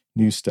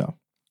new stuff.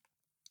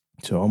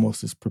 So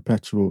almost this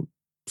perpetual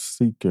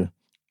seeker.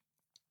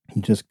 He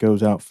just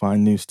goes out,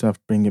 find new stuff,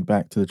 bring it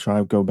back to the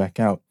tribe, go back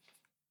out.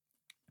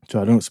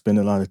 So I don't spend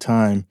a lot of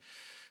time,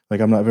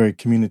 like I'm not very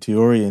community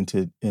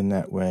oriented in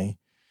that way.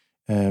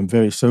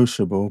 Very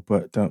sociable,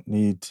 but don't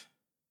need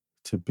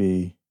to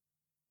be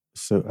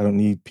so I don't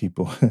need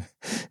people.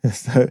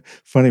 It's a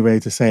funny way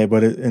to say it,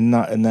 but and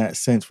not in that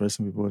sense where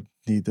some people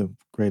need them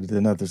greater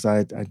than others.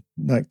 I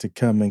like to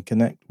come and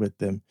connect with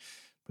them,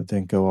 but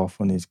then go off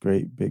on these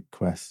great big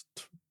quest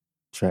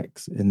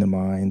treks in the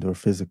mind or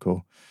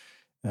physical,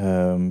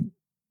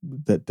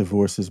 that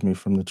divorces me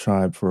from the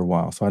tribe for a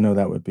while. So I know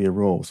that would be a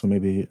role. So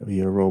maybe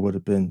your role would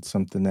have been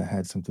something that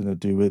had something to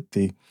do with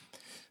the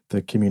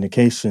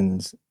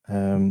communications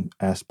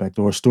aspect,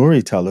 or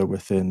storyteller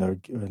within,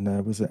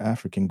 and was it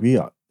African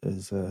griot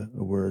is a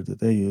word that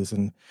they use,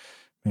 and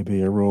maybe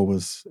your role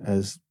was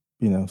as,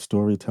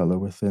 storyteller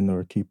within,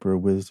 or keeper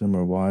of wisdom,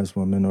 or wise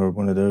woman, or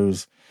one of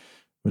those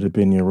would have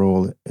been your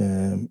role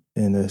in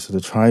a sort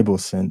of tribal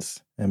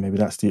sense, and maybe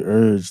that's the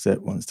urge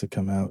that wants to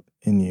come out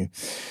in you.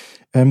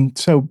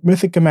 So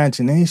mythic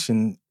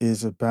imagination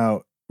is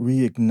about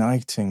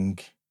reigniting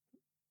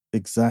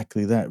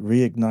exactly that,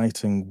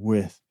 reigniting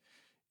with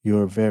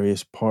your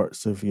various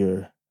parts of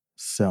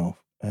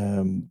yourself,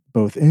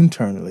 both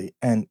internally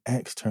and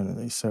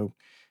externally. So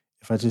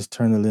if I just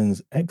turn the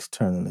lens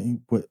externally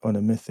on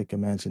a mythic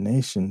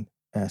imagination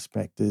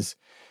aspect is,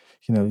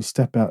 you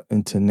step out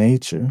into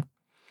nature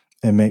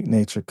and make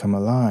nature come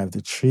alive.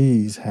 The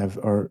trees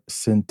are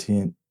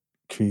sentient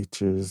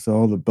creatures,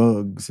 all the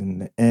bugs in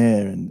the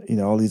air, and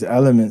all these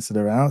elements that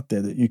are out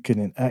there that you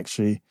can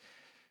actually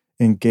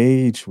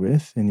engage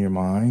with in your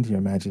mind, your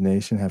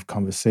imagination, have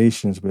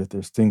conversations with.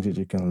 There's things that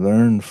you can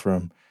learn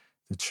from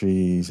the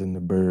trees and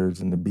the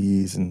birds and the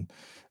bees, and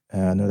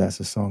I know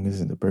that's a song,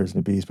 isn't it? The birds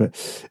and the bees, but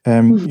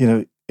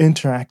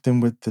interacting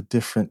with the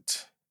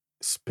different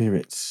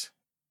spirits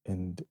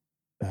and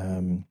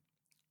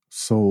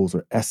souls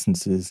or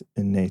essences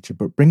in nature,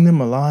 but bring them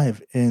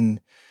alive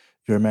in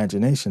your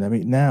imagination. I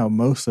mean, now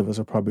most of us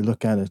will probably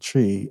look at a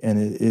tree and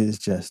it is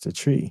just a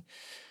tree.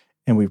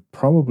 And we've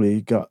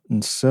probably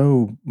gotten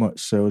so much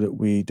so that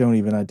we don't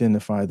even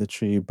identify the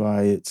tree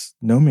by its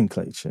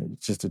nomenclature.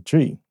 It's just a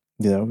tree.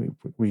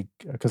 We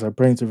because our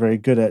brains are very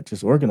good at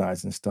just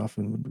organizing stuff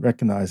and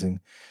recognizing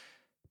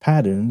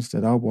patterns,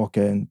 that I'll walk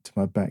into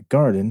my back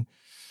garden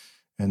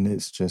and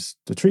it's just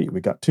the tree.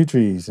 We got 2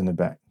 trees in the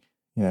back.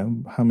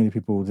 How many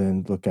people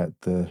then look at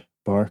the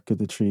bark of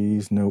the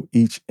trees, know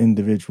each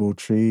individual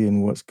tree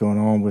and what's going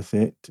on with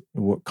it,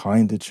 what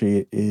kind of tree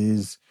it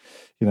is,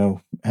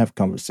 have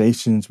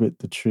conversations with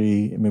the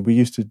tree. I mean, we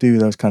used to do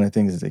those kind of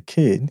things as a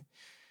kid,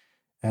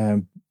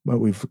 but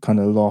we've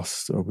kind of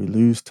lost, or we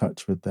lose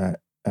touch with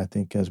that, I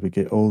think, as we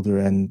get older,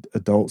 and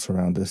adults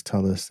around us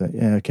tell us that,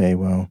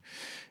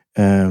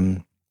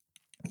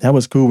 that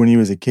was cool when you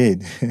was a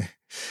kid,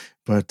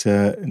 but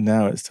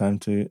now it's time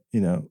to,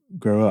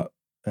 grow up.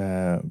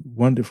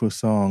 Wonderful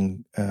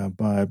song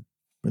by,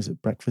 was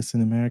it Breakfast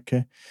in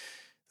America?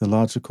 The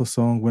Logical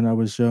song, When I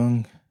Was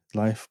Young,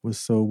 Life Was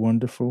So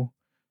Wonderful.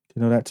 Do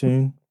you know that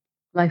tune?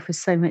 Life was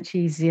so much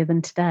easier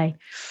than today.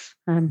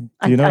 Do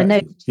you know, I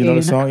know you know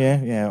the song?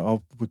 Yeah.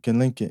 We can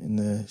link it in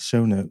the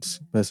show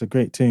notes. But it's a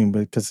great tune,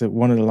 because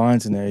one of the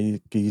lines in there,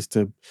 he used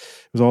to, it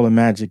was all the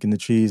magic in the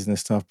trees and the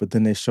stuff, but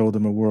then they showed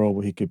him a world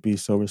where he could be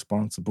so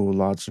responsible,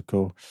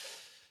 logical,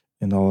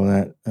 and all of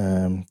that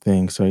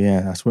thing. So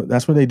yeah, that's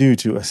what they do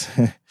to us.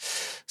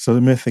 So the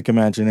mythic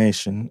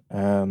imagination.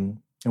 And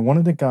one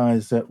of the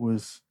guys that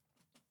was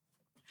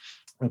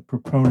a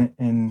proponent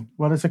in,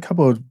 well, there's a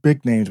couple of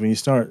big names when you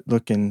start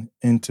looking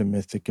into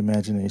mythic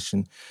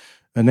imagination.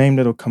 A name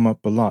that'll come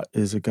up a lot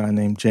is a guy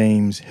named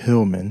James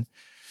Hillman.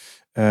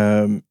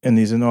 And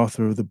he's an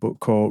author of the book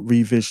called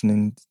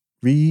Visioning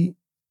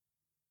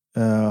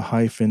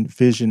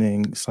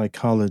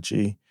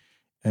Psychology,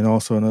 and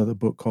also another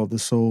book called The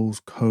Soul's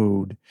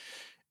Code.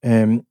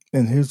 And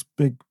his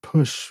big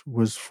push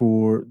was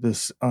for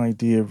this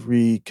idea of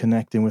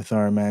reconnecting with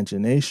our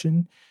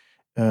imagination,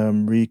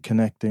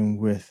 reconnecting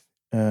with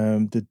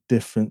the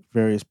different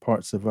various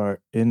parts of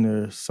our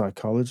inner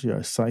psychology,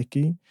 our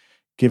psyche,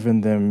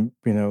 giving them,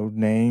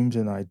 names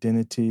and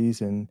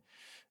identities, and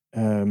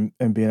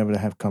being able to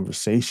have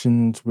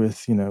conversations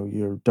with,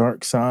 your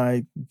dark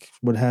side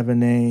would have a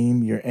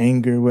name, your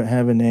anger would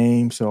have a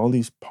name. So all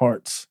these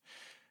parts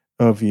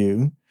of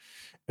you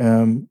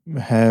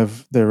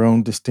have their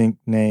own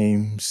distinct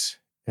names.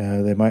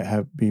 They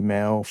might be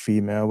male,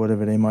 female,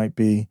 whatever they might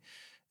be.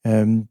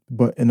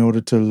 But in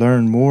order to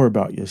learn more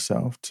about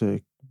yourself,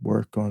 to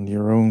work on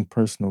your own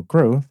personal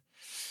growth,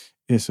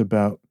 it's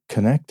about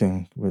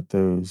connecting with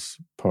those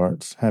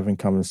parts, having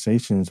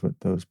conversations with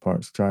those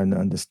parts, trying to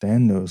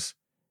understand those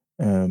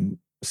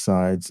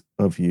sides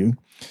of you,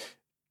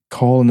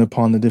 calling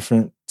upon the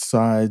different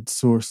side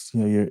source,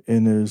 your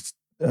inner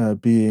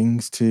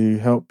beings to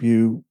help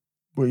you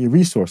with your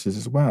resources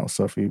as well.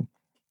 So if you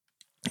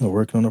are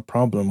working on a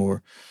problem,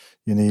 or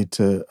you need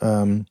to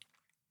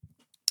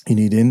you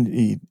need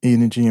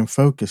energy and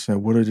focus,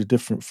 what are the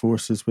different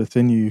forces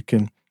within you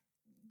can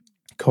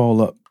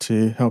call up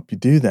to help you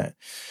do that?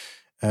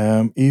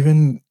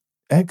 Even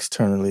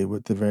externally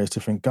with the various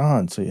different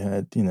gods. So you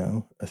had,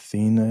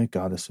 Athena,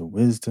 goddess of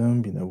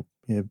wisdom.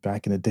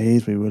 Back in the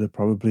days, we would have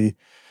probably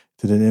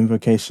did an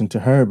invocation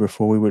to her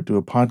before we would do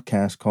a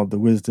podcast called The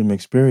Wisdom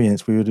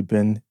Experience. We would have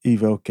been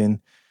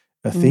evoking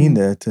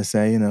Athena to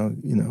say,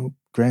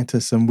 grant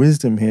us some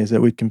wisdom here so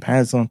that we can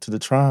pass on to the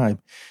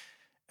tribe.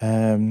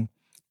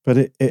 But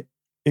it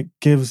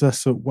gives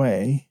us a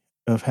way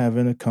of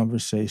having a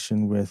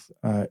conversation with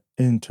our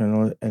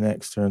internal and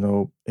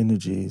external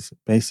energies,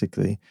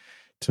 basically,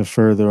 to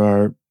further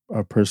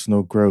our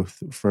personal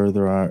growth,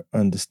 further our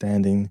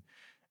understanding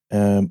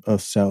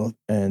of self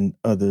and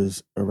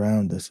others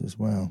around us as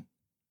well.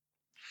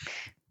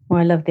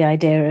 Well, I love the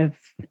idea of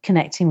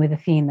connecting with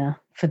Athena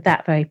for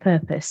that very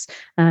purpose.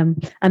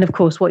 And of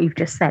course, what you've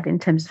just said in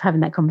terms of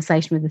having that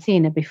conversation with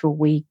Athena before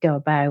we go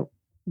about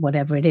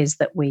whatever it is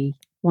that we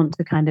want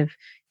to kind of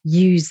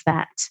use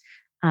that,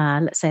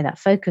 let's say that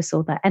focus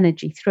or that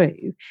energy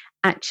through.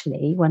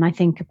 Actually, when I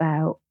think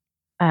about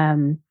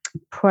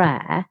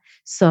prayer,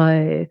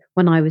 so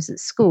when I was at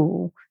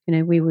school,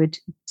 we would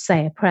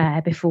say a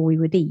prayer before we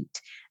would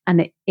eat,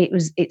 and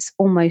it's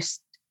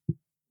almost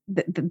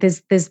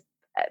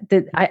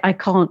I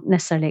can't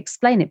necessarily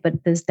explain it,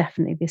 but there's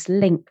definitely this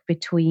link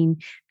between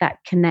that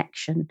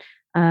connection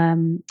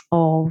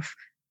of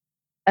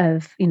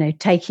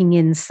taking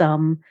in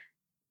some,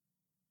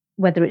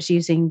 whether it's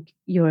using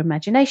your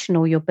imagination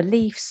or your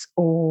beliefs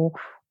or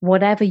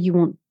whatever you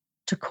want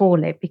to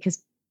call it,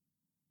 because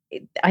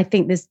I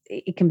think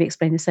it can be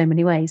explained in so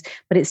many ways,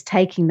 but it's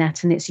taking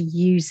that and it's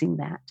using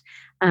that.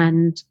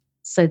 And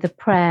so the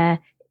prayer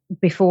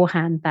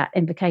beforehand, that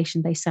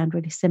invocation, they sound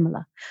really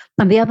similar.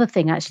 And the other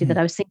thing actually that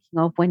I was thinking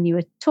of when you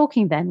were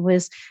talking then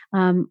was,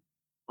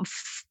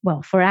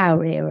 for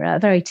our era,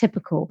 very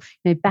typical,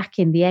 back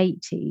in the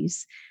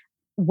 80s,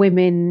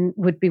 women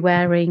would be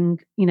wearing,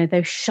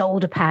 those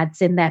shoulder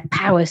pads in their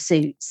power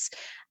suits.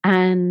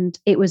 And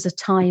it was a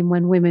time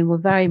when women were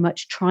very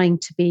much trying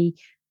to be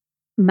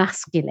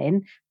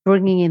masculine,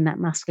 bringing in that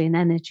masculine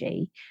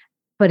energy.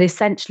 But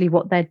essentially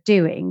what they're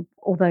doing,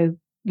 although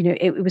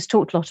it was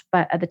talked a lot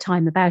about at the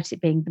time about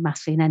it being the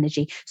masculine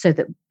energy, so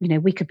that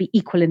we could be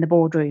equal in the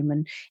boardroom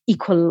and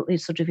equal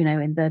sort of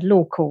in the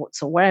law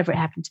courts or wherever it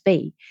happened to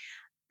be.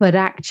 But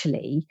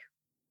actually,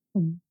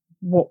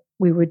 what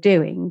we were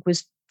doing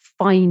was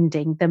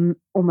finding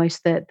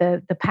almost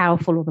the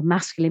powerful or the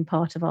masculine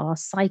part of our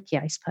psyche,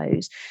 I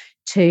suppose,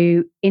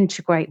 to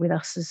integrate with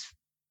us as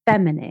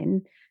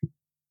feminine,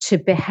 to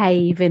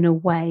behave in a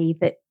way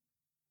that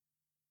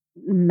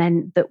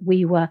meant that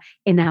we were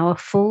in our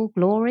full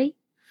glory.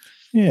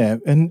 Yeah,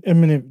 and I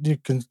mean, you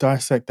can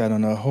dissect that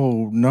on a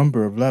whole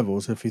number of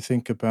levels. If you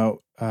think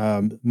about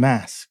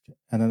mask,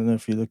 and I don't know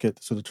if you look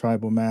at sort of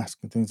tribal mask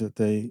and things that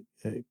they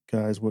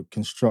guys would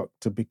construct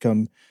to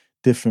become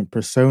different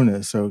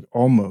personas. So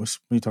almost,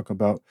 we talk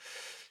about,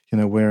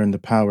 wearing the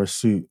power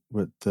suit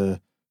with the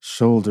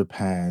shoulder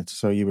pads.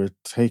 So you were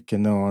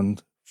taking on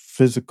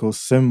physical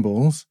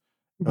symbols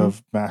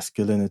of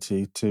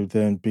masculinity to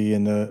then be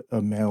in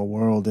a male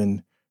world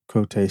in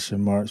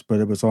quotation marks,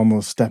 but it was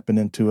almost stepping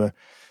into a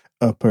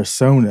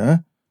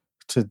persona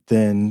to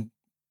then,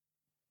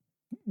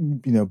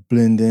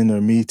 blend in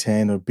or meet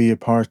in or be a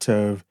part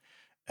of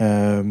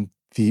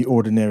the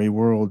ordinary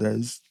world,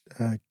 as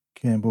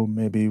Campbell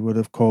maybe would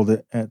have called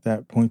it at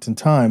that point in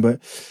time.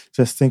 But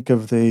just think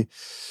of the,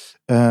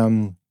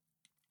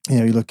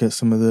 you look at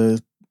some of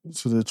the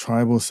sort of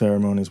tribal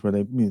ceremonies where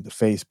they the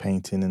face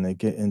painting and they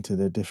get into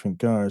their different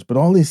guards. But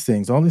all these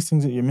things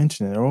that you're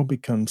mentioning, they all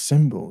become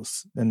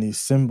symbols, and these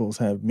symbols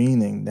have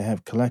meaning. They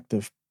have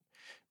collective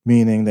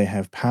meaning, they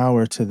have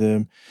power to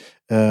them.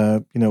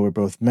 We're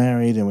both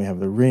married and we have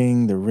the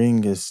ring. The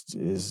ring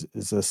is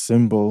a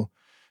symbol.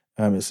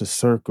 It's a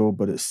circle,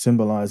 but it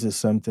symbolizes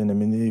something. I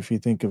mean, if you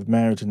think of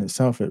marriage in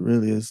itself, it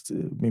really is.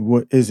 I mean,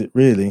 what is it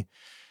really?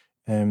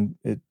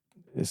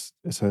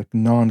 It's a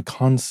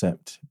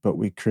non-concept, but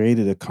we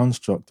created a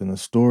construct and a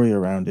story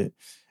around it,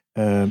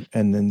 and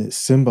then it's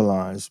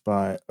symbolized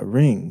by a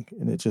ring,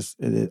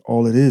 and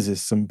all it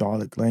is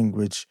symbolic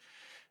language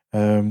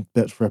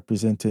that's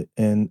represented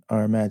in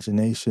our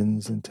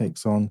imaginations and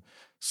takes on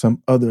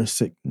some other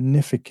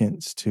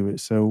significance to it.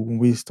 So when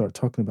we start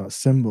talking about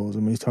symbols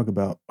and we talk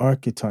about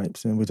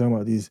archetypes and we talk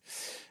about these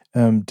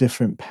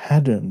different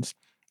patterns,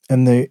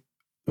 and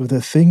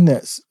the thing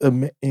that's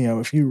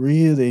if you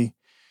really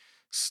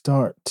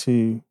start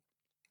to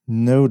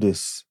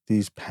notice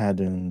these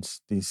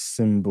patterns, these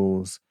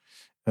symbols,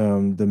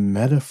 the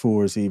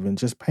metaphors, even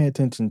just pay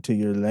attention to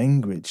your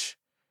language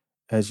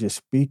as you're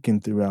speaking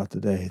throughout the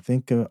day.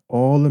 Think of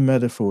all the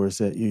metaphors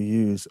that you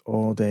use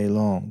all day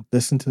long.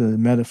 Listen to the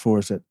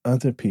metaphors that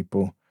other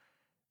people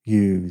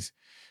use.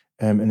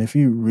 And if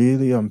you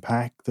really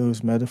unpack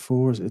those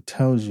metaphors, it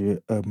tells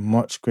you a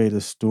much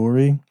greater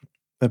story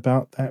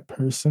about that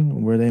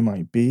person, where they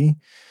might be.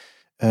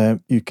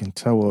 You can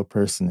tell a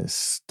person is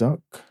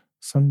stuck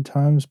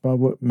sometimes by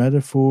what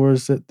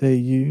metaphors that they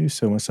use.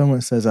 So when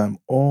someone says, I'm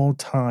all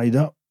tied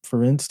up,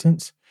 for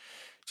instance,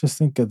 just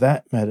think of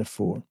that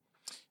metaphor.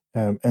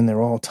 And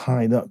they're all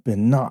tied up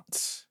in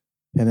knots.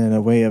 And in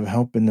a way of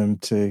helping them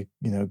to,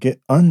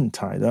 get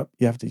untied up,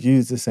 you have to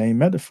use the same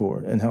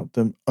metaphor and help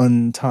them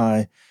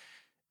untie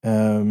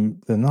the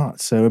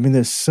knots. So, I mean,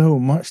 there's so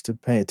much to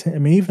pay attention. I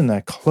mean, even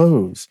their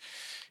clothes,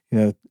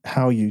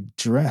 how you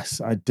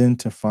dress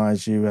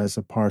identifies you as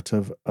a part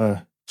of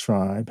a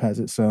tribe, has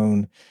its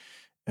own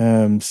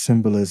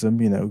symbolism.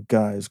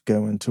 Guys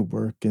going to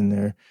work in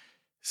their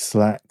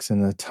slacks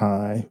and a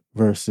tie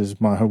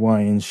versus my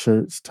Hawaiian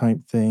shirts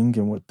type thing,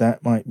 and what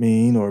that might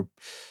mean, or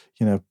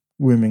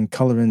women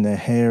coloring their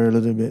hair a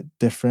little bit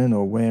different,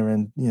 or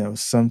wearing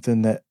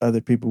something that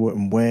other people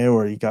wouldn't wear,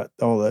 or you got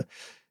all the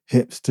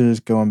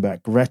hipsters going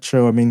back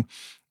retro. I mean,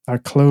 our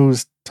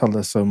clothes tell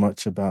us so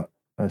much about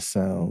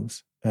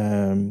ourselves,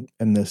 and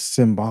the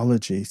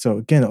symbology. So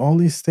again, all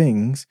these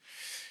things,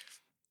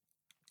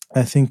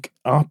 I think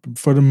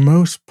for the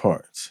most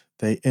part,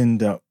 they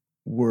end up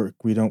work.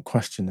 We don't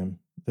question them.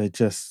 They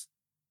just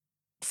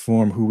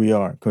form who we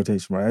are,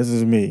 quotation marks. This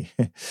is me.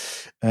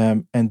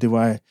 And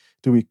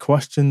do we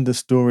question the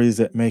stories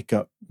that make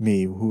up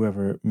me,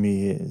 whoever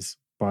me is,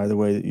 by the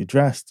way that you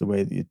dress, the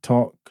way that you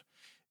talk,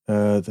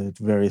 the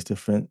various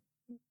different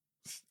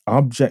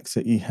objects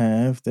that you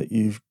have that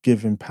you've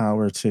given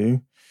power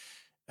to,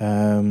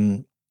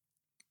 and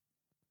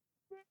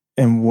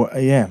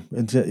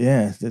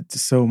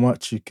it's so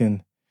much you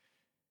can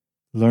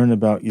learn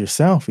about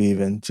yourself.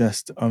 Even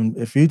just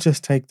if you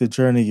just take the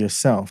journey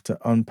yourself to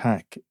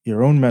unpack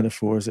your own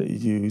metaphors that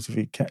you use, if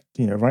you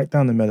write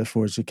down the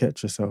metaphors you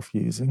catch yourself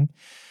using,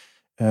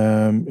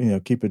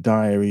 keep a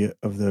diary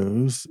of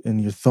those and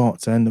your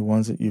thoughts and the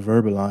ones that you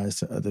verbalize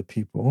to other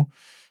people.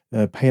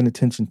 Paying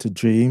attention to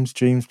dreams.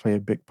 Dreams play a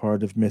big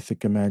part of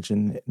mythic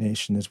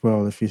imagination as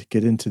well. If you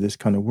get into this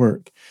kind of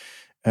work,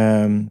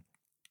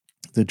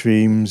 the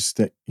dreams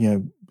that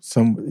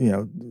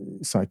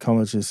some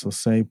psychologists will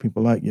say,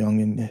 people like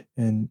Jung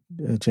and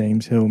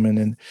James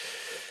Hillman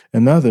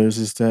and others,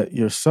 is that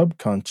your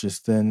subconscious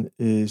then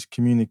is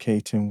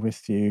communicating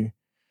with you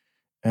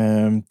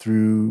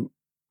through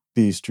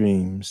these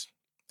dreams.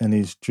 And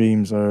these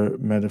dreams are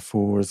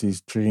metaphors,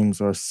 these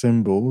dreams are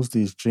symbols,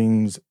 these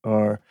dreams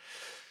are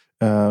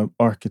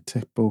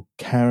archetypal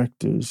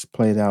characters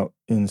played out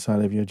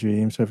inside of your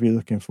dream. So if you're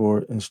looking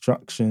for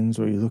instructions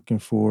or you're looking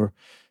for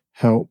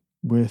help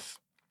with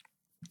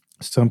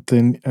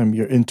something,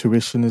 your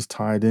intuition is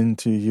tied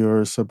into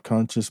your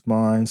subconscious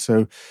mind.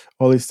 So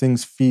all these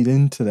things feed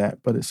into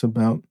that, but it's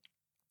about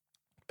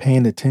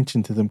paying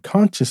attention to them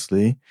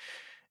consciously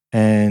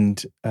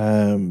and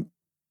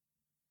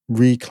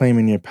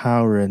reclaiming your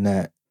power in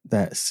that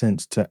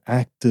sense to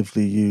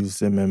actively use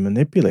them and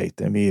manipulate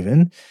them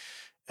even,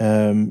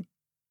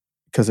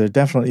 because they're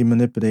definitely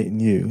manipulating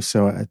you.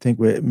 So I think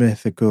with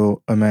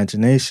mythical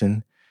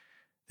imagination,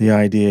 the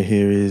idea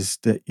here is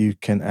that you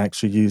can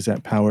actually use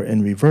that power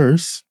in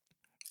reverse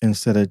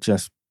instead of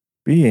just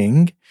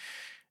being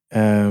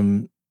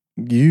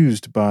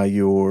used by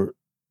your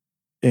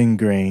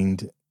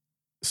ingrained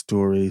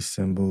stories,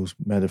 symbols,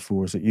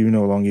 metaphors that you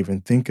no longer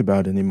even think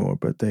about anymore,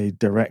 but they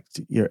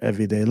direct your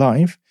everyday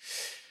life.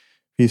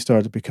 If you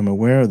start to become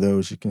aware of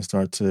those, you can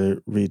start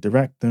to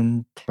redirect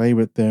them, play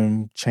with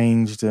them,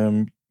 change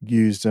them,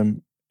 use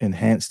them,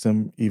 enhance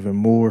them even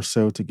more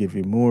so to give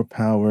you more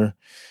power,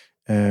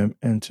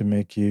 and to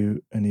make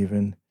you an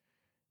even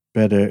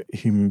better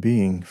human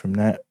being from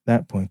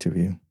that point of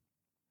view.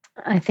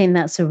 I think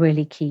that's a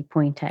really key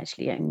point,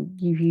 actually. And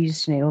you've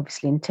used,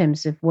 obviously in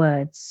terms of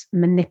words,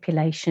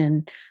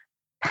 manipulation,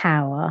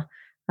 power.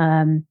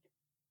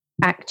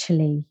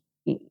 Actually,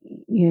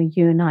 you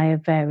and I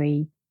are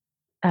very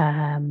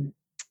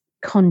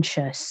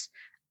conscious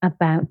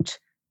about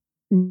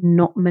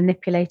not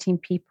manipulating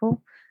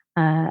people,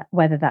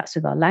 whether that's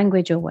with our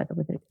language or whether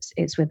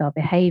it's with our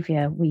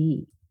behavior.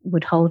 We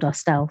would hold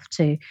ourselves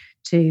to,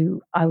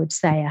 I would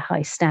say, a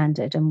high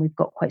standard, and we've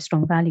got quite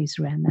strong values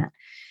around that.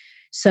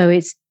 So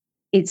it's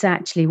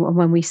actually,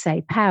 when we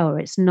say power,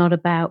 it's not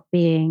about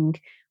being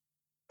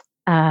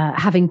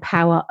having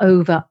power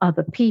over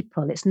other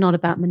people. It's not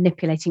about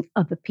manipulating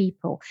other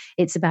people.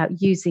 It's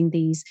about using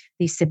these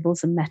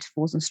symbols and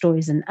metaphors and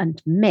stories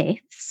and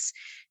myths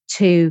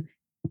to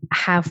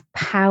have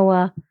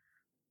power.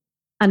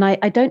 And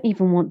I don't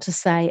even want to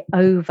say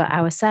over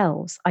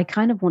ourselves. I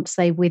kind of want to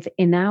say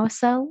within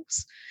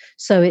ourselves.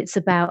 So it's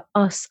about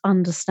us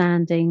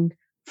understanding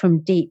from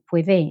deep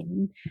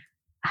within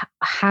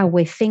how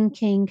we're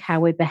thinking,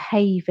 how we're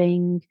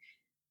behaving,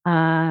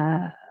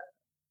 and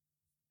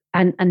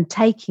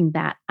taking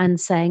that and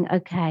saying,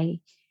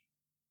 okay,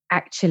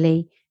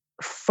 actually,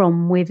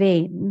 from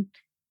within,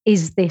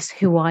 is this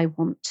who I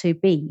want to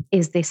be?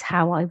 Is this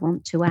how I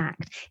want to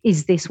act?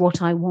 Is this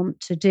what I want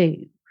to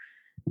do?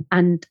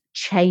 And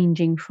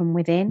changing from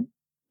within.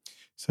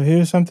 So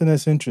here's something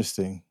that's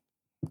interesting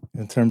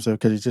in terms of,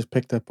 because you just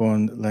picked up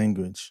on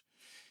language.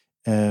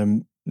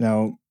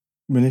 Now,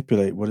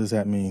 manipulate, what does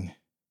that mean?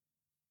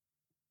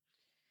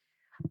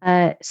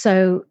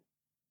 So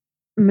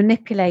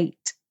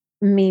manipulate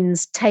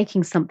means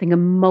taking something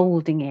and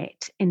molding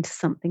it into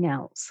something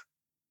else.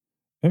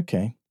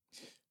 Okay.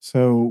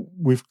 So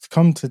we've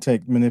come to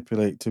take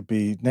manipulate to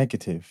be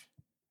negative,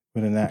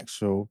 when in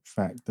actual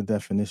fact, the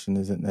definition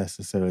isn't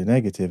necessarily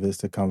negative. It's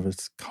the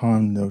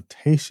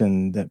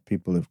connotation that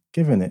people have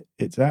given it.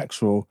 Its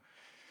actual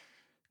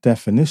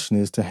definition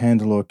is to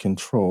handle or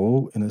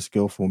control in a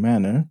skillful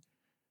manner,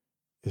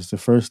 is the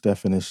first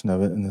definition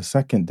of it. And the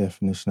second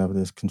definition of it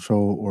is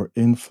control or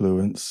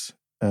influence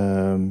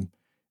in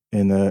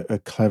a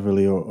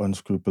cleverly or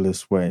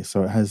unscrupulous way.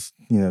 So it has,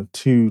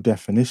 two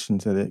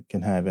definitions that it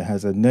can have. It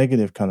has a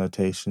negative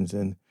connotations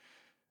and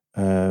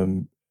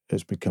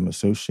it's become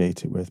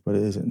associated with, but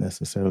it isn't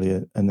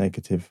necessarily a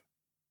negative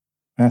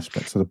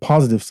aspect. So the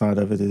positive side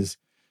of it is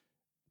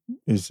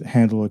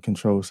handle or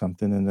control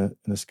something in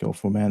a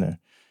skillful manner.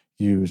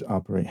 Use,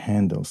 operate,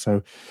 handle.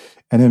 So,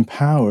 and in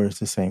power, it's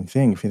the same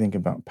thing. If you think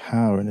about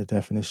power and the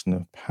definition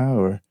of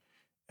power,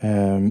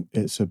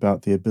 it's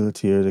about the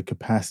ability or the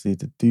capacity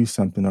to do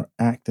something or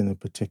act in a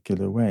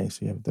particular way.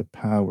 So you have the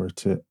power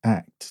to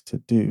act, to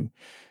do.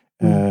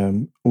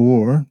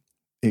 Or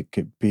it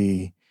could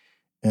be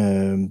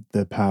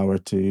the power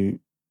to,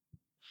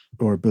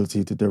 or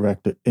ability to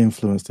direct or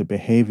influence the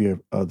behavior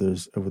of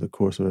others over the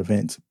course of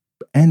events.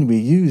 And we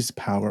use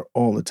power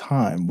all the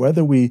time,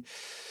 whether we,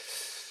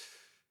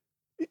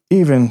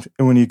 even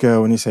when you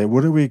go and you say,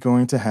 what are we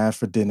going to have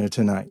for dinner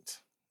tonight?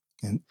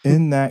 And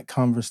in that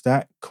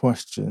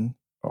question,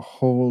 a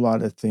whole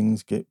lot of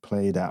things get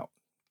played out.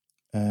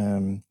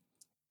 And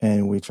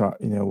we try,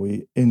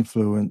 we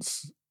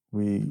influence,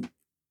 by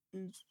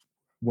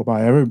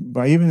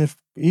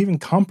even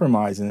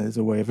compromising is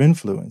a way of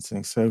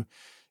influencing. So,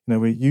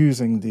 we're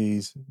using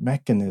these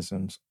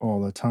mechanisms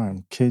all the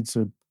time. Kids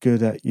are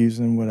good at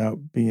using them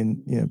without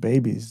being,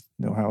 babies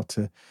know how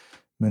to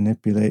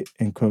manipulate,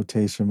 in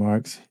quotation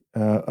marks,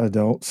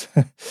 adults.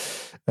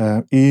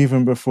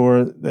 Even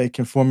before they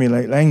can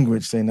formulate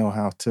language, they know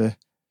how to,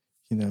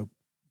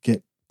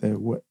 get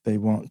what they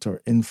want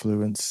or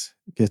influence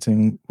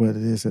getting what it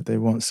is that they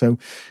want. So,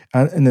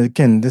 and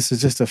again, this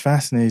is just a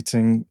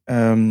fascinating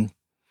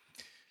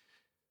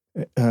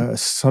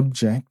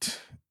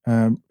subject.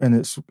 And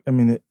it's,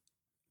 and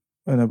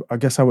I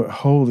guess I would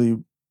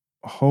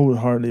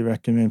wholeheartedly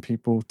recommend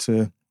people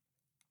to,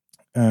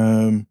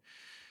 to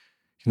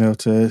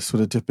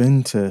sort of dip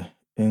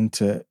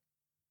into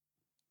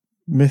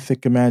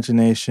mythic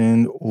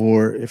imagination,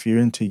 or if you're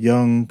into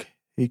Jung,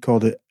 he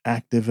called it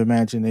active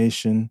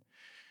imagination.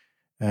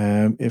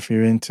 If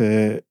you're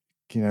into,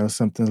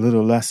 something a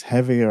little less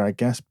heavier, I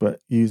guess,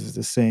 but uses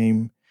the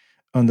same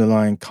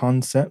underlying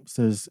concepts,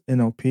 there's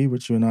NLP,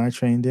 which you and I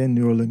trained in,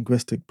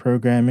 neuro-linguistic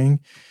programming,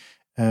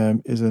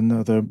 is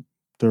another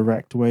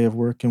direct way of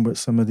working with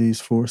some of these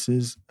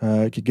forces.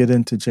 You could get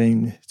into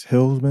James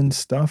Hillman's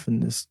stuff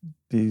and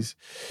these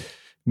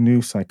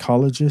new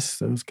psychologists,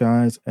 those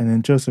guys. And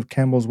then Joseph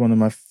Campbell's one of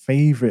my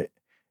favorite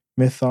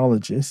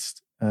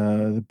mythologists,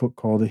 the book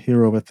called The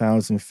Hero of a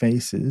Thousand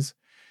Faces,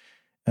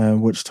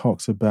 which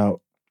talks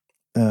about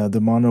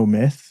the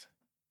monomyth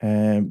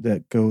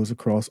that goes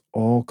across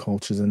all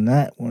cultures. And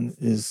that one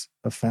is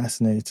a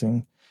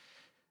fascinating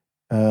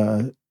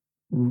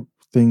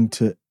thing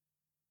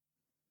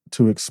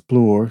to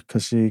explore,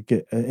 because you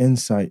get an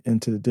insight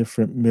into the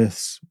different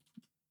myths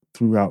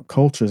throughout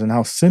cultures and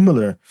how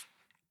similar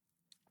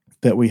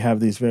that we have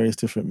these various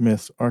different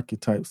myths,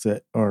 archetypes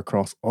that are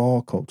across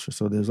all cultures.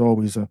 So there's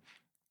always a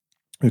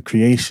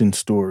creation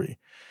story,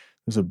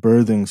 there's a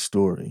birthing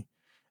story,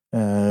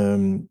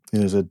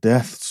 there's a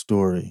death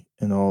story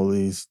in all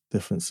these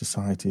different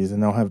societies,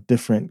 and they'll have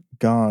different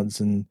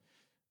gods and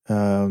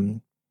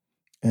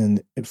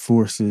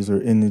forces or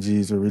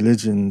energies or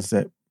religions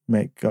that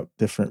make up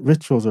different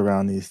rituals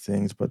around these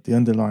things. But the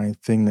underlying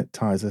thing that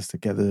ties us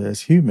together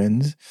as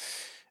humans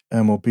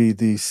will be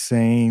these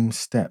same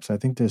steps. I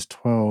think there's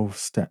 12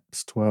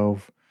 steps,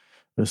 12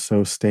 or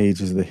so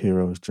stages of the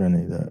hero's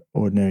journey: the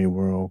ordinary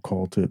world,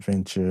 call to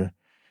adventure,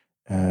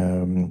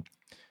 the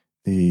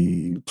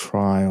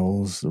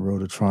trials, the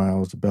road of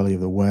trials, the belly of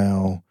the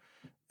whale,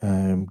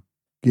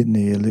 getting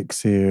the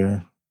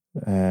elixir,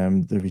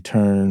 the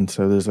return.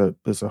 So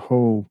there's a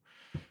whole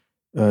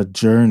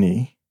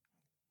journey,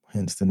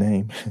 hence the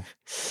name.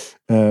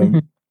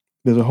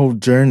 There's a whole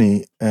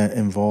journey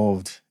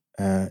involved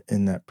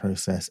in that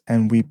process,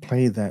 and we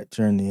play that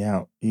journey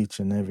out each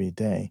and every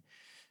day.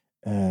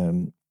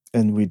 And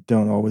we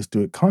don't always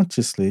do it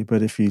consciously,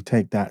 but if you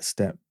take that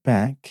step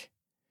back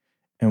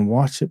and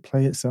watch it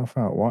play itself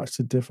out, watch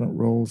the different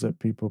roles that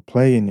people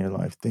play in your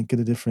life, think of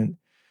the different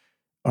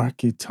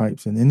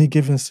archetypes in any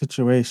given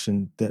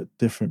situation that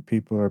different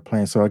people are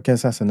playing. So I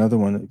guess that's another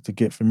one to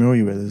get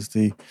familiar with, is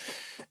the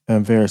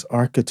various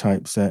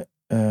archetypes that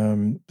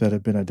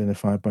have been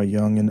identified by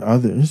Jung and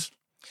others,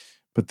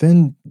 but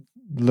then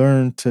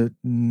learn to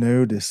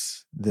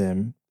notice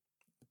them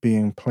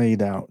being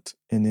played out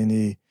in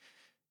any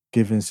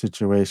given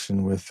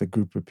situation with a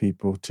group of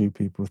people, 2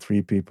 people,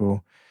 3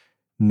 people.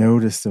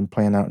 Notice them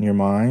playing out in your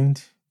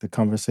mind, the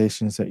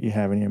conversations that you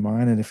have in your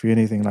mind. And if you're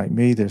anything like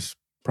me, there's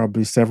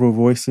probably several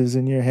voices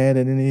in your head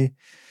at any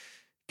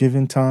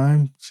given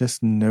time.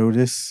 Just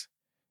notice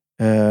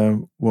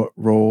what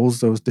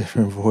roles those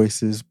different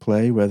voices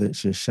play, whether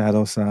it's your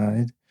shadow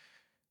side,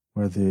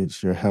 whether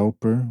it's your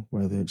helper,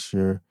 whether it's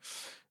your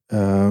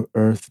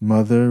earth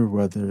mother,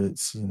 whether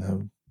it's,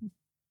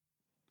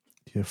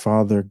 your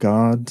father,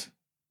 God,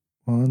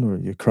 on, or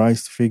your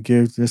Christ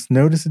figure. Just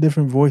notice the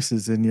different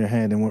voices in your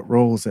head and what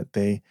roles that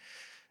they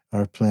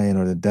are playing,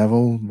 or the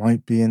devil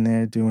might be in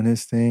there doing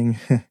his thing.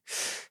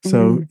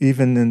 So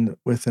even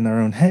within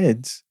our own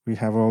heads, we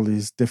have all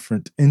these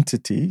different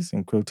entities,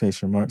 in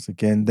quotation marks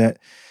again, that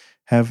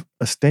have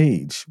a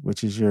stage,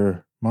 which is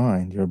your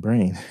mind, your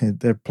brain.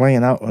 They're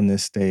playing out on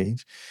this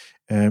stage,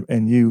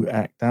 and you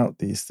act out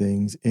these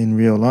things in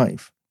real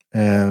life.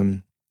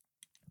 And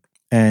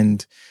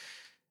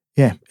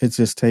yeah, it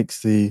just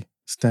takes the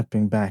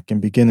stepping back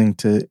and beginning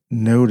to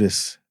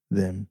notice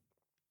them.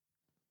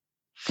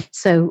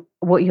 So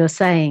what you're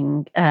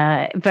saying,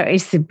 very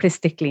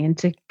simplistically, and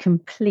to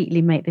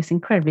completely make this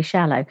incredibly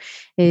shallow,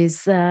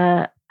 is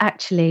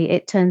actually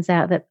it turns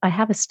out that I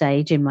have a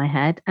stage in my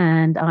head,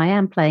 and I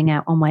am playing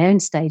out on my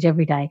own stage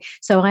every day.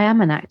 So I am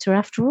an actor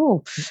after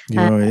all.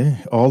 Yeah.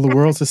 All the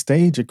world's a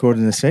stage,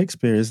 according to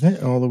Shakespeare, isn't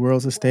it? All the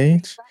world's a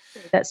stage.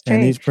 That's true.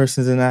 And each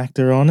person's an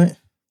actor on it.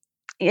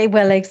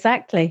 Well,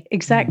 exactly.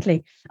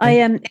 I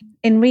am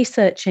in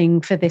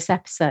researching for this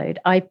episode.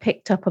 I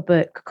picked up a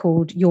book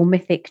called Your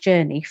Mythic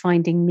Journey: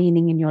 Finding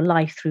Meaning in Your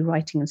Life Through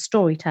Writing and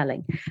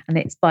Storytelling, and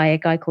it's by a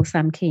guy called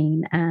Sam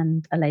Kean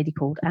and a lady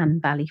called Anne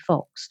Valley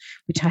Fox,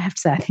 which I have to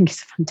say I think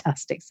is a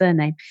fantastic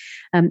surname.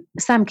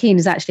 Sam Kean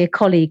is actually a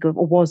colleague of,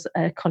 or was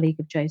a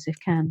colleague of, Joseph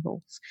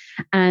Campbell's,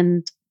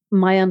 and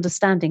my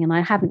understanding, and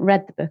I haven't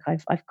read the book,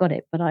 I've got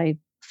it, but I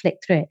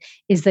flicked through it,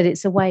 is that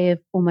it's a way of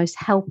almost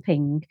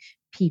helping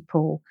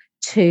people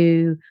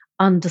to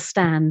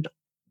understand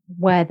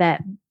where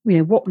they're,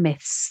 what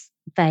myths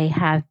they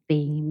have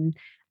been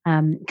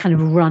kind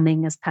of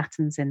running as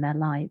patterns in their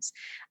lives.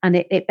 And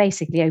it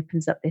basically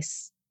opens up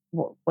this,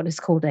 what is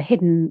called a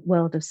hidden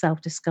world of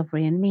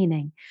self-discovery and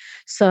meaning.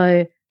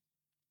 So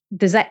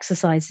there's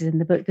exercises in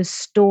the book, there's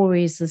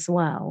stories as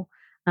well.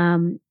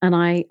 And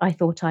I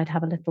thought I'd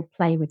have a little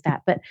play with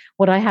that. But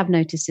what I have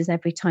noticed is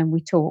every time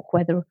we talk,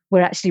 whether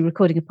we're actually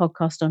recording a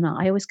podcast or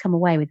not, I always come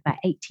away with about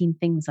 18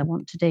 things I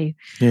want to do.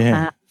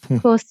 Yeah.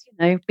 Of course,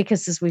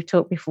 because as we've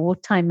talked before,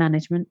 time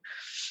management,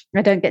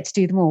 I don't get to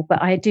do them all,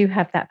 but I do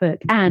have that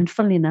book. And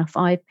funnily enough,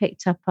 I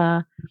picked up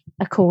a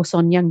course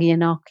on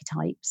Jungian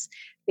archetypes,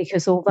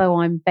 because although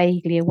I'm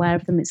vaguely aware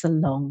of them, it's a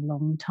long,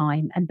 long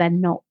time and they're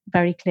not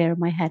very clear in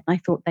my head. And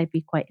I thought they'd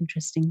be quite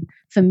interesting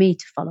for me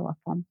to follow up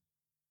on.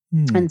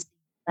 And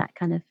that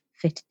kind of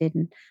fitted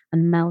and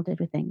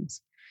melded with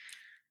things.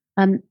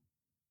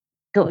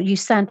 You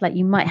sound like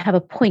you might have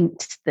a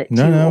point that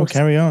No,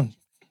 carry on.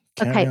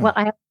 Well,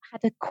 I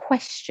had a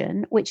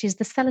question, which is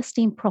the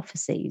Celestine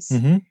Prophecies.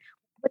 Mm-hmm.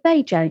 Were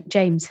they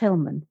James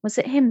Hillman? Was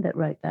it him that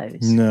wrote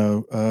those?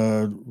 No,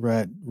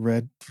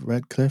 Redfield,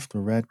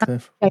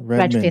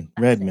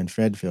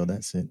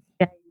 that's it.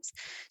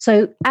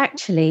 So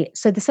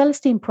the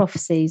Celestine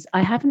Prophecies,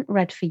 I haven't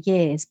read for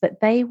years, but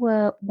they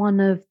were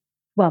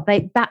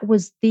that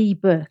was the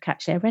book,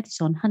 actually. I read it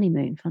on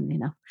honeymoon, funnily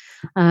enough,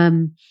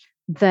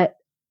 that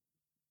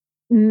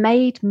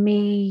made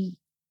me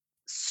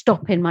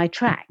stop in my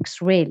tracks,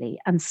 really,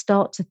 and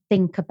start to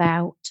think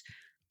about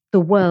the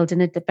world in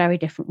a very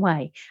different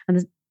way.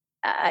 And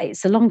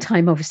it's a long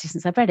time, obviously,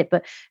 since I've read it,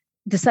 but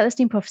the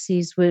Celestine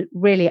Prophecies were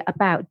really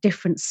about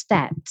different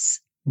steps,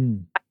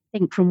 I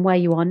think, from where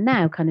you are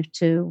now kind of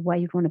to where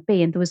you'd want to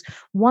be. And there was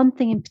one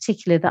thing in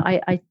particular that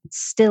I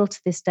still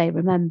to this day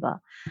remember,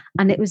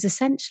 and it was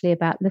essentially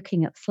about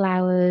looking at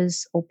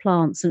flowers or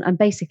plants and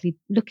basically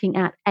looking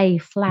at a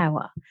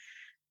flower.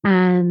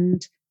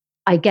 And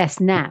I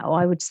guess now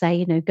I would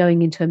say,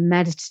 going into a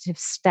meditative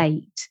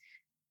state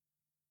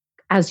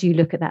as you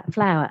look at that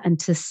flower, and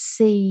to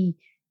see,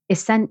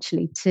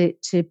 essentially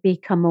to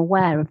become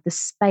aware of the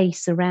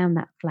space around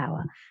that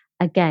flower.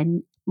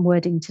 Again,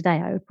 wording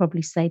today, I would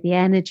probably say the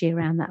energy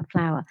around that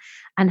flower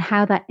and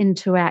how that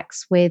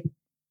interacts with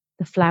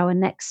the flower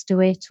next to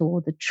it, or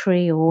the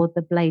tree, or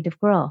the blade of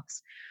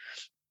grass.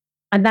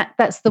 And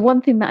that's the one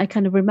thing that I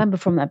kind of remember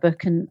from that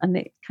book, and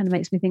it kind of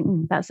makes me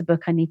think, that's a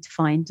book I need to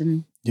find.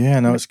 And yeah,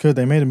 no, it's good.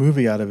 They made a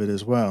movie out of it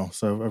as well.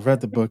 So I've read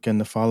the book and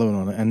the following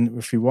on it. And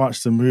if you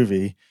watch the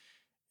movie,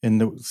 in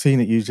the scene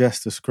that you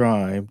just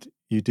described,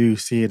 you do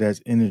see it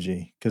as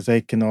energy, because they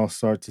can all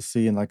start to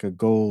see in like a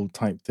gold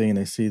type thing.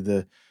 They see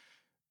the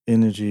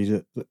energy,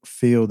 the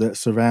field that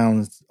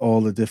surrounds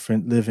all the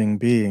different living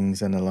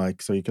beings and the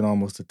like. So you can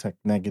almost detect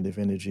negative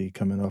energy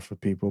coming off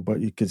of people, but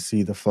you could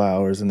see the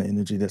flowers and the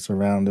energy that's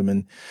around them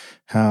and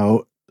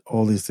how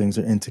all these things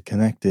are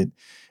interconnected.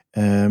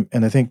 And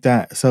I think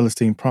that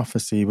Celestine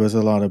Prophecy was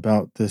a lot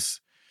about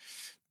this,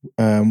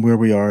 where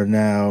we are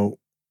now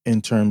in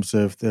terms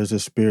of there's a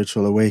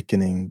spiritual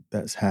awakening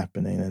that's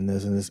happening, and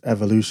there's this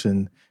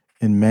evolution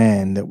in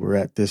man that we're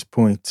at this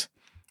point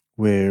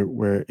where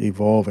we're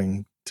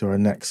evolving to our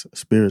next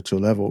spiritual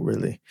level,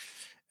 really,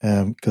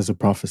 because the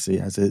prophecy,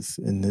 as it's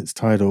in its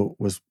title,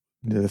 was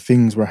the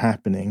things were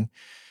happening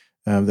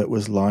that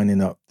was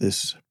lining up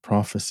this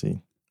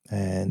prophecy.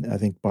 And I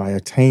think by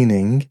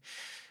attaining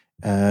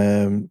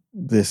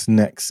this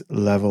next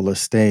level or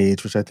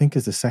stage, which I think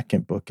is the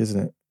second book, isn't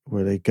it,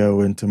 where they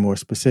go into more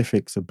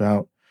specifics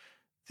about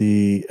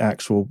the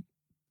actual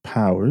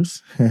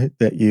powers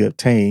that you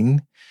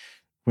obtain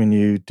when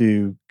you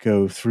do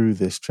go through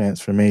this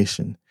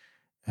transformation.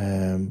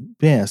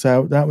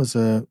 So that was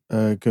a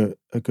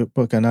good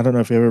book. And I don't know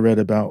if you ever read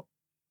about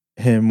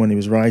him when he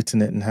was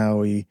writing it and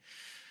how he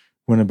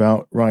went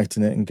about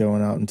writing it and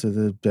going out into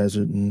the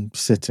desert and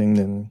sitting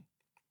and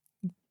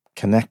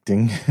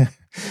connecting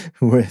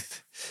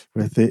with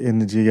the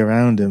energy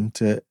around him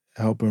to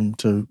help him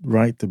to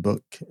write the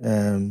book.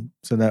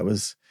 So that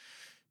was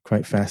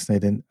quite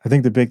fascinating. I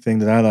think the big thing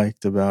that I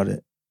liked about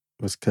it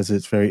was because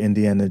it's very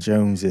Indiana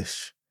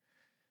Jones-ish,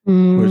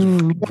 which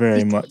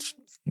very much,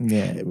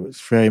 it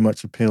was very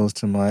much appeals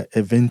to my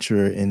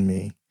adventurer in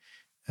me.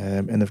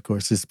 And of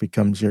course, this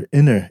becomes your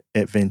inner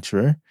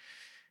adventurer,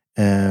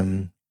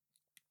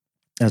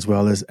 as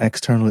well as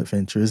external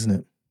adventure, isn't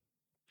it?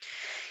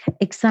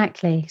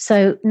 Exactly.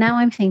 So now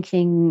I'm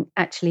thinking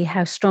actually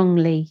how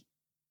strongly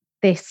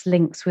this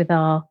links with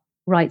our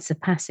Rites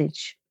of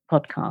Passage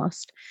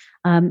podcast.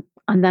 And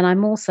then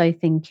I'm also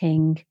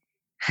thinking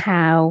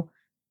how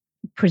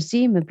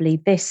presumably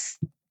this,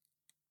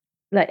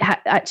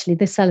 actually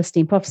the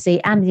Celestine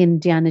Prophecy and the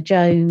Indiana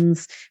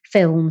Jones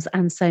films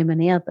and so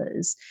many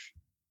others,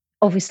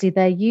 obviously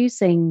they're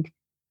using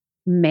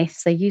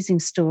myths, they're using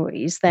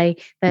stories, they're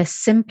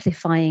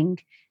simplifying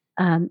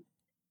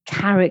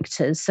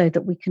characters so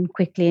that we can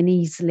quickly and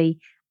easily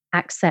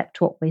accept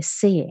what we're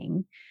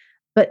seeing,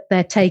 but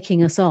they're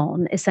taking us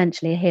on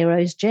essentially a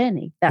hero's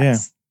journey.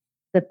 That's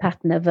the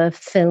pattern of a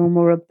film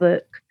or a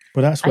book.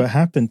 Well, that's what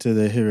happened to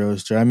the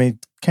hero's journey. I mean,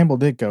 Campbell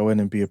did go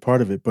in and be a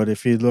part of it, but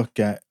if you look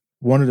at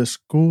one of the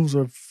schools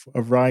of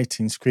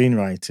writing,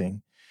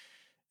 screenwriting,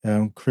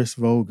 Chris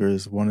Vogler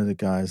is one of the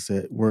guys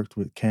that worked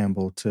with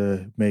Campbell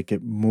to make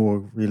it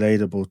more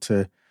relatable,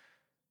 to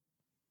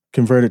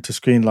convert it to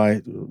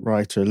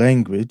screenwriter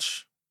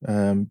language.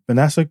 And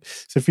that's like,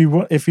 so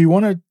if you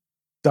want to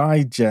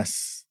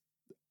digest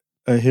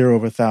A Hero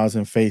of a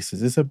Thousand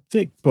Faces, it's a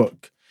thick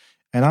book,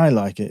 and I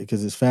like it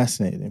because it's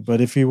fascinating.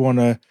 But if you want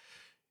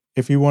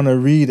to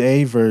read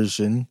a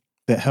version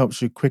that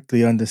helps you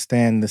quickly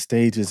understand the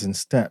stages and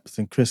steps,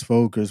 then Chris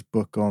Vogler's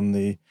book on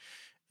the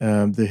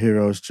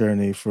hero's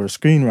journey for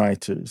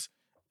screenwriters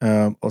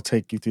will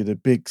take you through the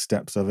big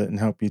steps of it and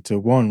help you to,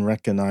 one,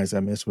 recognize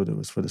what it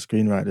was for the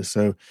screenwriters,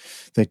 so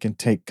they can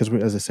take, because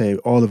as I say,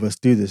 all of us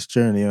do this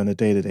journey on a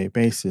day-to-day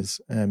basis.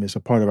 It's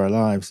a part of our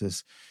lives,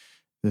 this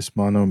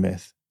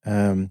monomyth.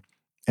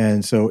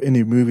 And so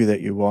any movie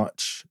that you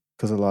watch,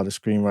 because a lot of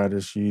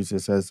screenwriters use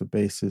this as the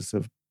basis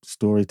of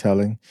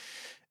storytelling,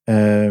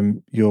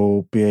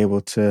 you'll be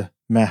able to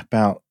map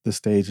out the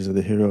stages of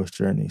the hero's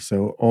journey.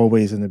 So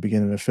always in the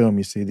beginning of the film,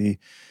 you see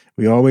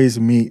we always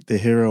meet the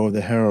hero or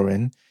the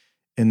heroine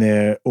in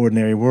their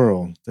ordinary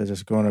world. They're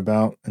just going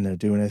about and they're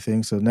doing their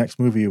thing. So the next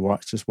movie you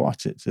watch, just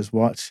watch it. Just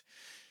watch.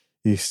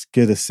 You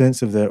get a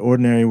sense of their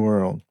ordinary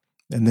world.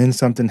 And then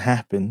something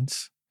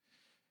happens.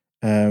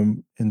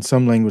 In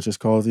some languages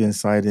called the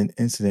inciting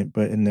incident,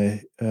 but in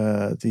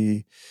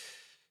the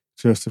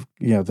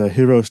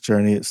hero's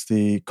journey, it's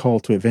the call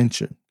to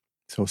adventure.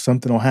 So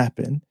something will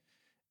happen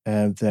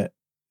that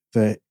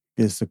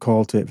is the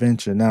call to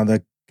adventure. Now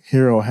the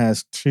hero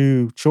has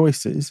two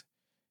choices.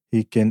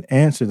 He can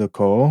answer the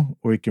call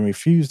or he can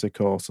refuse the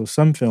call. So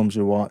some films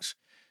you watch,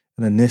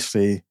 and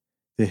initially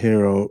the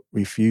hero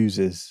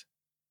refuses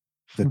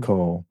the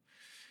call.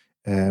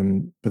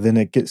 But then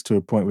it gets to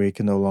a point where he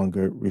can no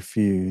longer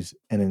refuse,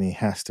 and then he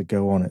has to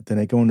go on it. Then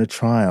they go into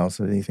trials,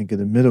 so then you think in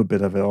the middle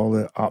bit of it, all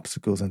the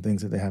obstacles and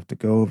things that they have to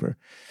go over.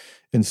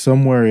 And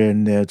somewhere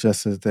in there,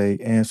 just as they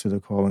answer the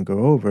call and go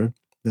over,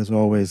 there's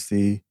always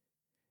the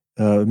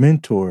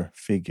mentor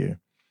figure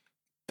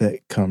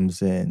that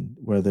comes in,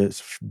 whether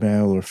it's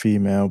male or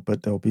female,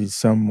 but there'll be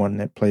someone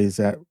that plays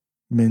that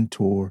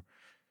mentor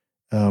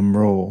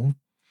role.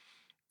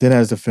 Then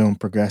as the film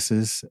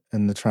progresses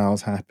and the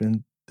trials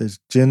happen, there's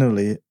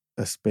generally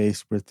a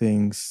space where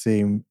things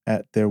seem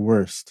at their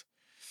worst.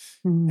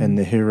 And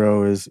the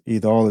hero is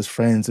either all his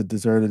friends have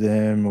deserted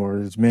him, or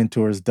his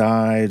mentors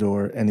died,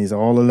 and he's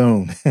all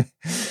alone.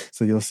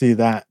 So you'll see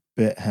that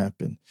bit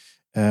happen.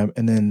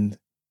 And then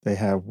they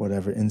have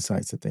whatever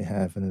insights that they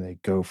have, and then they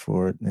go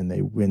for it, and then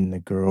they win the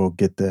girl,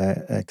 get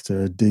the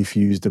extra,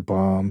 defuse the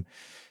bomb.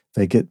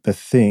 They get the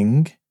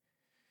thing,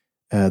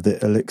 the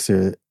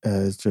elixir,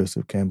 as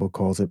Joseph Campbell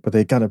calls it, but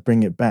they got to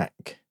bring it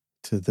back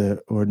to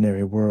the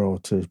ordinary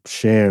world to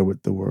share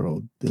with the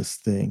world this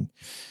thing.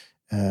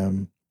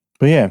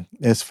 But yeah,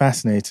 it's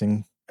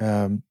fascinating,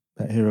 that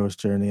hero's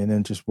journey, and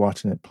then just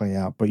watching it play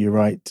out. But you're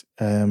right.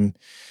 In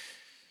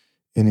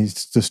the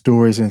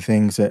stories and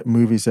things, that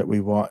movies that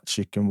we watch,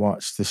 you can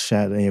watch the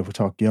shadow. If we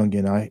talk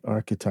Jungian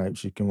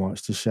archetypes, you can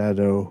watch the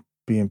shadow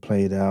being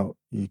played out.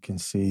 You can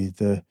see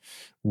the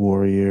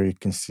warrior. You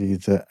can see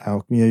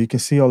you can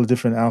see all the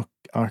different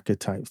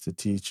archetypes: the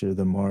teacher,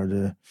 the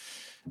martyr,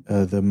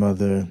 the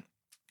mother,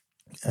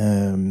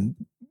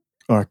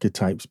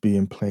 archetypes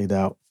being played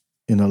out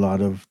in a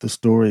lot of the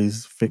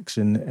stories,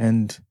 fiction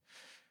and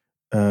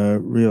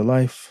real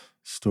life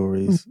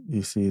stories.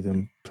 You see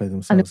them play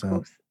themselves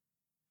out.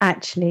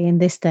 actually, in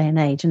this day and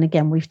age, and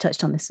again, we've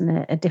touched on this in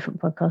a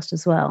different podcast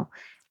as well,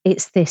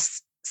 it's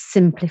this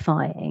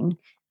simplifying,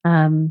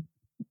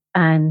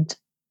 and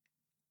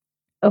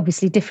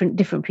obviously different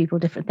people,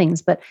 different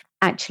things, but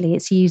actually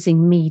it's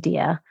using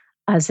media,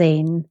 as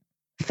in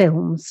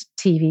films,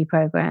 TV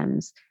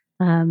programs,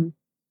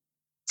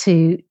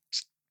 to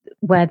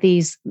where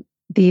these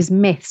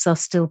myths are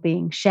still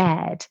being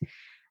shared.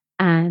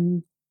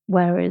 And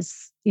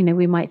whereas,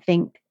 we might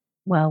think,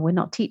 well, we're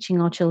not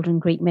teaching our children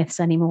Greek myths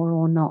anymore,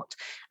 or not,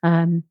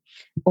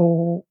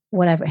 or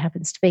whatever it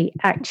happens to be.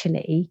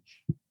 Actually,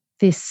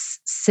 this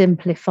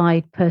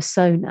simplified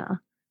persona,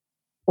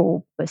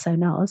 or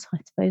personas, I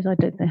suppose, I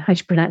don't know how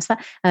to pronounce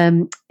that,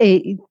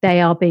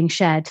 they are being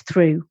shared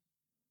through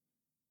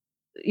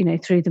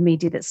the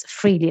media that's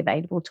freely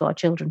available to our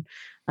children,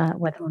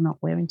 whether or not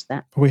we're into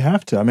that. We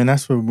have to. I mean,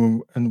 that's what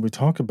we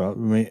talk about.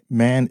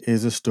 Man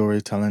is a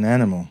storytelling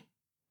animal.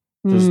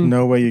 There's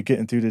no way you're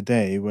getting through the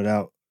day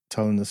without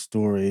telling a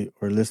story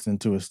or listening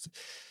to us.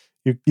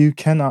 You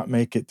cannot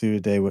make it through the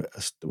day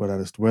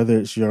without us. Whether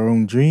it's your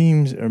own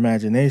dreams or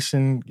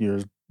imagination,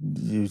 you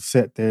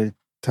sit there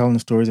telling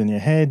stories in your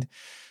head.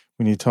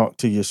 When you talk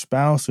to your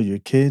spouse or your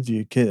kids,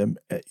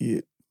 that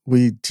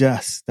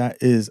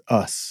is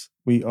us.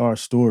 We are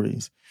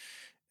stories.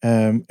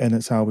 And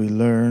it's how we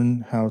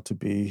learn how to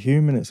be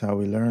human. It's how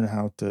we learn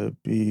how to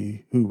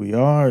be who we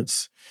are.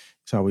 It's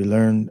how we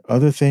learn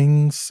other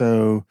things.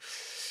 So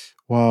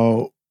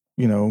while,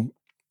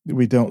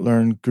 we don't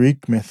learn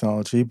Greek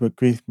mythology, but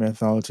Greek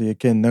mythology,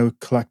 again, no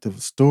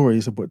collective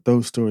stories of what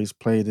those stories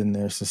played in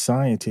their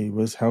society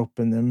was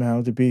helping them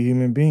how to be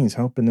human beings,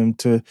 helping them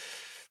to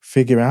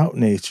figure out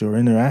nature or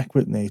interact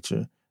with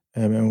nature.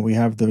 And we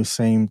have those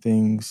same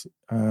things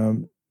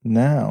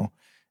now.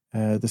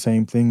 The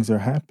same things are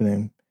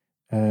happening.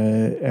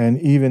 And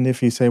even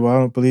if you say, well, I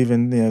don't believe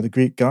in the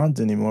Greek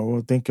gods anymore,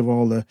 well, think of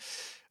a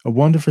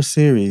wonderful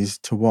series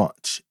to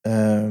watch.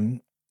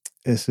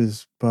 This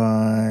is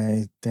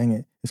by,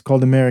 it's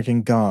called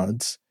American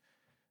Gods.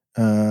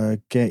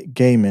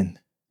 Gaiman.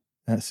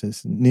 That's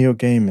his, Neil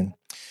Gaiman.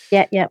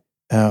 Yeah.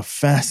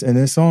 Fast, and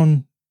it's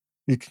on,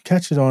 you can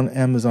catch it on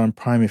Amazon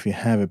Prime if you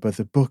have it, but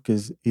the book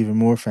is even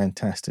more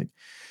fantastic.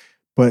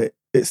 But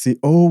it's the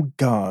old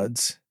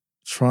gods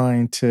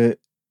trying to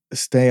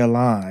stay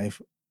alive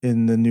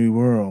in the new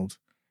world.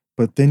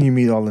 But then you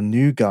meet all the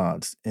new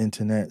gods.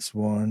 Internet's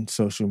one,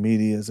 social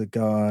media is a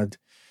god.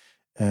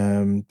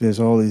 There's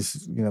all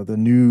these, the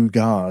new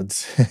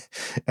gods,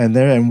 and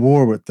they're in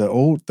war with the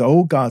old. The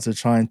old gods are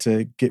trying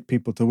to get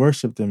people to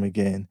worship them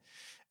again,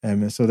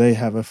 and so they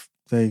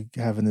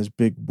having this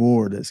big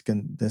war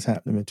that's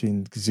happening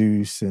between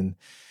Zeus and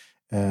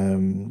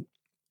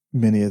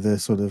many of the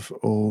sort of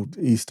old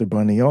Easter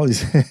Bunny. All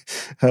these,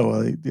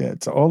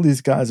 so all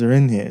these guys are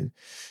in here,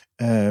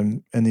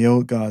 and the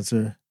old gods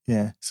are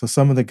So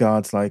some of the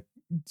gods like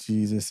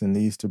Jesus and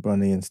the Easter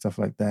Bunny and stuff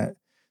like that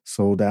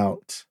sold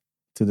out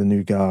to the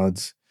new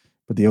gods,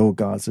 but the old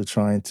gods are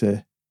trying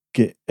to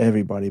get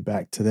everybody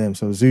back to them.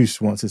 So Zeus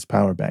wants his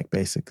power back,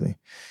 basically,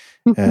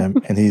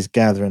 and he's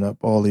gathering up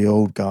all the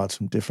old gods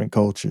from different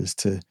cultures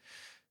to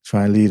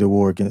try and lead a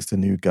war against the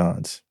new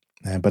gods.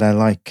 But I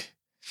like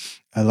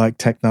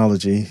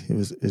technology.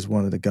 Is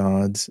one of the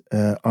gods.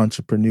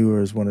 Entrepreneur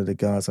is one of the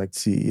gods, like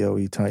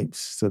CEO types.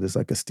 So there's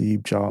like a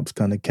Steve Jobs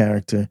kind of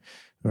character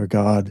or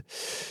god.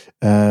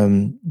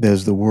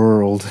 There's the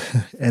world,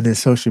 and then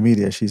social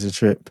media. She's a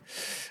trip.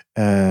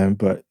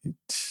 But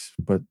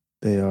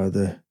they are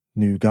the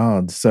new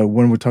gods. So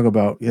when we talk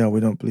about, we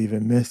don't believe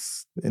in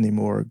myths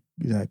anymore,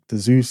 like the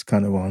Zeus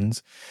kind of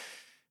ones,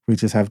 we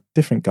just have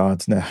different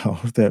gods now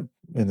that,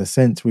 in a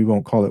sense, we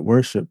won't call it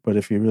worship, but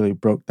if you really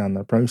broke down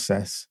the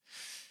process,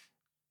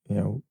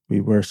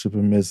 we worship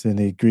him as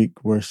any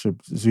Greek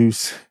worship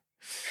Zeus.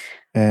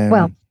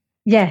 Well,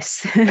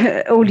 yes.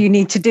 All you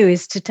need to do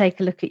is to take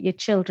a look at your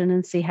children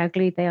and see how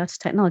glued they are to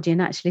technology,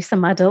 and actually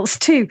some adults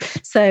too.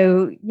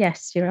 So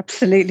yes, you're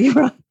absolutely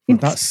right. Well,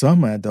 not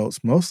some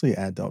adults, mostly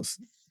adults.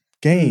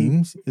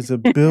 Games is a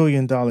 $1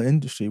 billion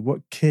industry.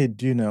 What kid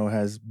do you know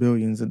has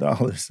billions of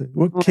dollars?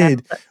 What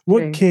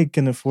kid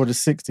can afford a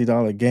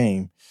 $60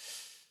 game?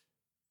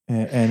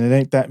 And it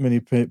ain't that many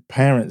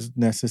parents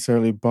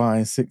necessarily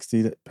buying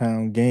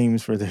 £60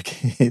 games for their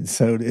kids.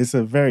 So it's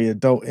a very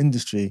adult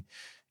industry,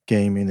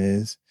 gaming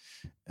is.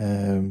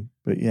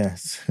 But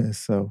yes,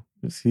 so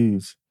it's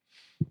huge.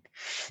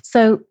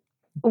 So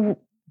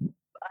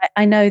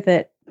I know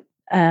that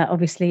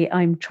obviously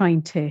I'm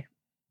trying to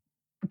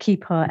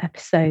keep our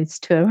episodes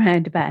to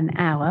around about an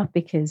hour,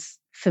 because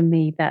for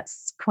me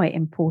that's quite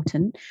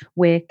important.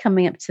 We're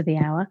coming up to the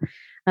hour.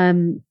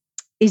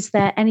 Is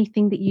there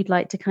anything that you'd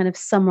like to kind of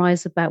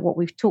summarize about what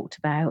we've talked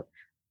about?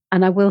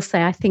 And I will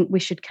say, I think we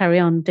should carry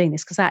on doing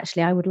this, because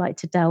actually I would like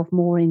to delve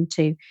more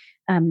into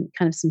kind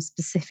of some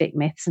specific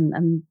myths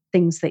and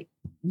things that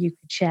you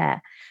could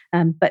share.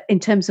 But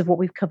in terms of what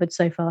we've covered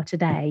so far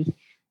today,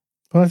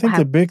 well, I think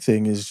the big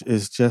thing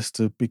is just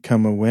to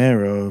become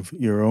aware of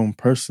your own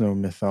personal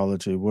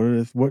mythology.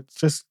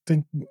 List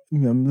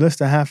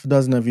a half a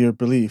dozen of your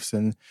beliefs,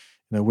 and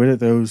where do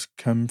those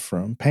come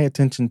from? Pay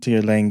attention to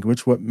your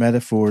language, what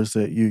metaphors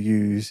that you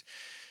use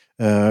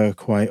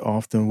quite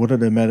often. What are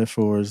the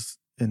metaphors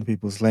in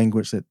people's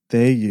language that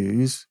they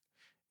use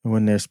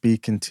when they're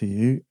speaking to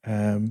you?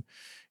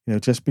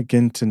 Just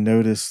begin to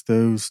notice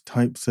those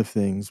types of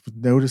things.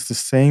 Notice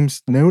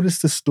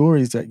the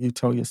stories that you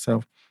tell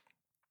yourself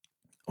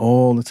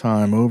all the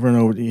time, over and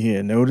over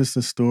again. Notice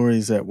the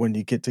stories that when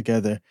you get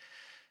together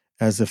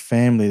as a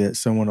family, that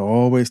someone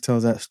always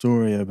tells that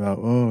story about,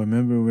 oh,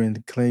 remember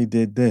when Clay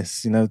did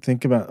this?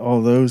 Think about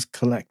all those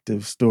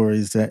collective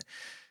stories that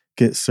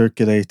get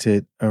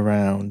circulated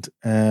around.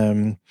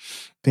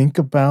 Think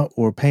about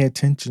or pay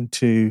attention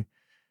to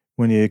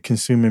when you're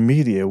consuming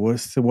media,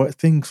 what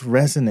things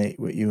resonate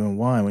with you and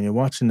why. When you're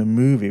watching a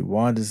movie,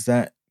 why does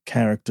that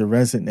character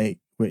resonate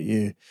with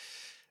you?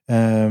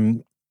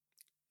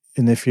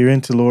 And if you're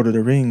into Lord of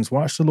the Rings,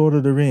 watch the Lord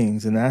of the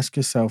Rings and ask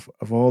yourself,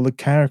 of all the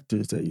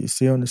characters that you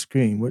see on the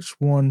screen, which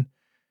one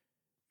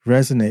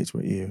resonates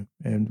with you?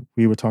 And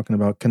we were talking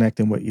about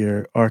connecting with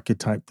your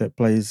archetype that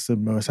has the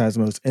most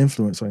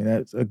influence on you.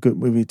 That's a good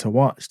movie to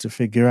watch to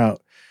figure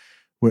out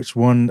which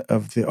one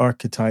of the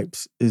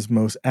archetypes is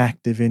most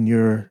active in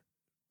your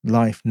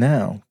life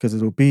now, because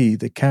it'll be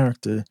the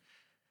character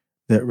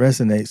that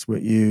resonates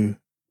with you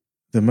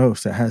the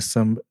most, that has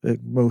some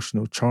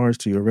emotional charge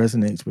to you, or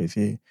resonates with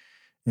you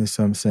in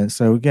some sense.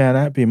 So yeah,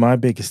 that'd be my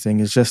biggest thing,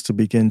 is just to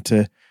begin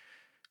to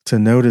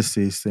notice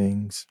these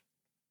things.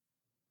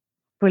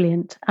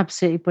 Brilliant,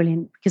 absolutely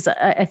brilliant. Because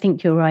I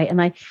think you're right,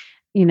 and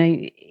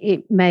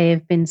it may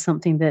have been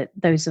something that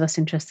those of us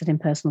interested in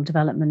personal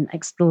development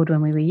explored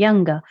when we were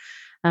younger.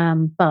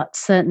 But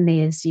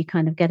certainly as you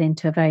kind of get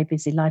into a very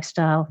busy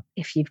lifestyle,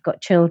 if you've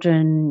got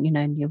children,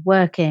 and you're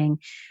working,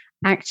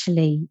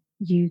 actually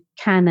you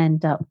can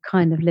end up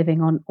kind of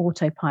living on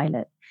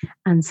autopilot.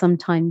 And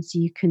sometimes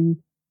you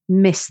can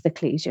miss the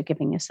clues you're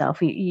giving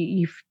yourself.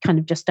 You kind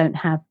of just don't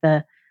have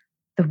the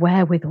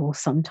wherewithal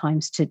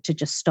sometimes to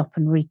just stop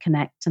and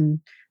reconnect and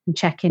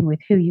check in with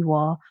who you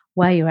are,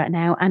 where you're at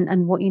now,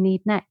 and what you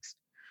need next.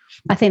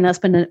 I think that's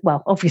been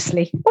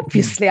obviously,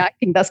 I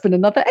think that's been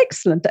another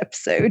excellent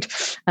episode,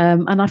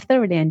 and I've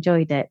thoroughly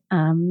enjoyed it.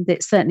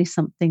 It's certainly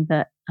something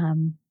that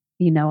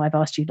I've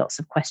asked you lots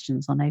of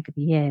questions on over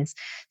the years.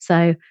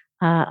 So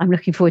I'm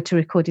looking forward to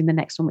recording the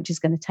next one, which is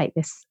going to take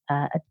this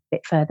a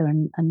bit further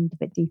and a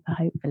bit deeper,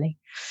 hopefully.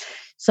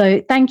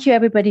 So thank you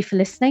everybody for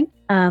listening.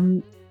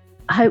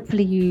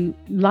 Hopefully you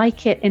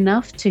like it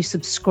enough to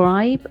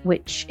subscribe,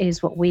 which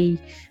is what we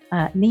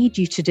need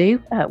you to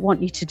do,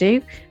 want you to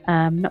do.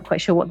 Not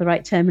quite sure what the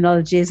right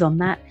terminology is on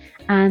that.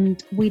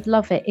 And we'd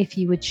love it if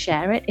you would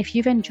share it. If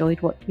you've enjoyed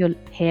what you're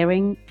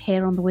hearing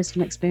here on the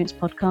Wisdom Experience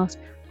podcast,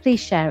 please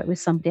share it with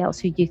somebody else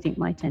who you think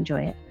might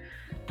enjoy it.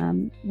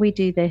 We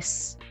do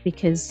this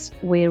because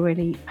we're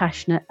really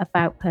passionate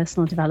about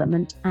personal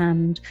development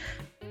and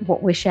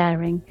what we're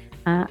sharing.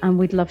 And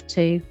we'd love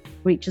to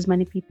reach as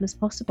many people as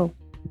possible.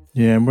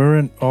 Yeah, and we're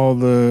in all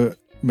the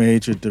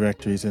major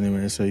directories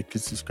anyway, so you can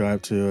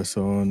subscribe to us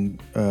on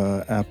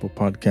Apple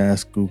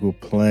Podcasts, Google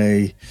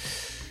Play,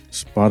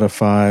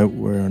 Spotify.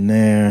 We're on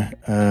there.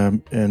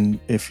 And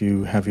if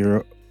you have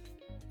your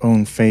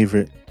own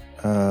favorite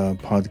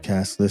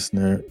podcast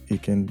listener, you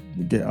can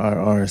get our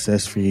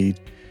RSS feed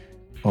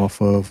off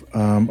of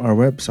our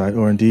website,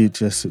 or indeed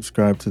just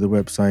subscribe to the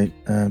website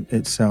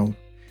itself.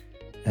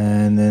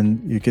 And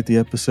then you get the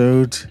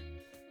episode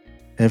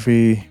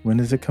when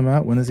does it come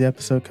out? When does the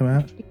episode come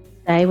out?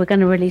 Tuesday. We're going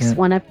to release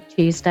one every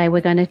Tuesday.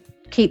 We're going to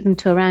keep them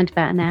to around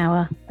about an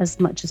hour as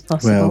much as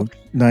possible. Well,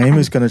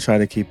 Naima's going to try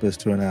to keep us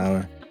to an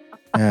hour.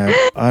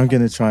 I'm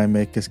going to try and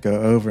make us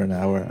go over an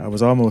hour. I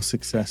was almost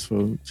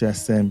successful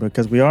just then,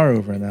 because we are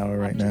over an hour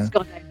right now. Just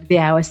gone over the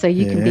hour, so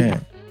you can be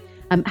happy.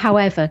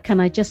 However,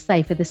 can I just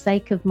say, for the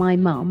sake of my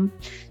mum,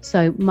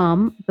 so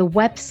mum, the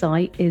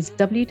website is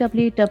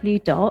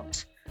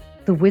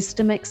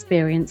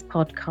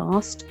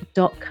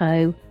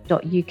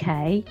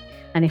www.thewisdomexperiencepodcast.co.uk,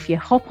 and if you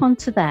hop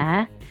onto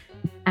there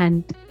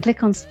and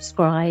click on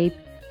subscribe,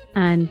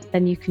 and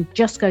then you can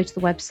just go to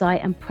the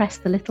website and press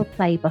the little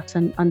play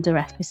button under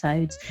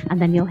episodes, and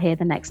then you'll hear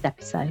the next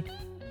episode.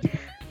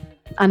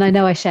 And I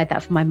know I shared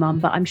that for my mum,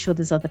 but I'm sure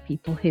there's other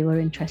people who are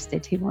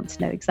interested, who want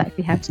to know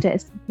exactly how to do it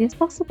as simply as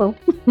possible.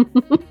 All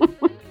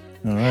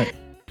right.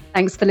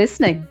 Thanks for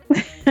listening.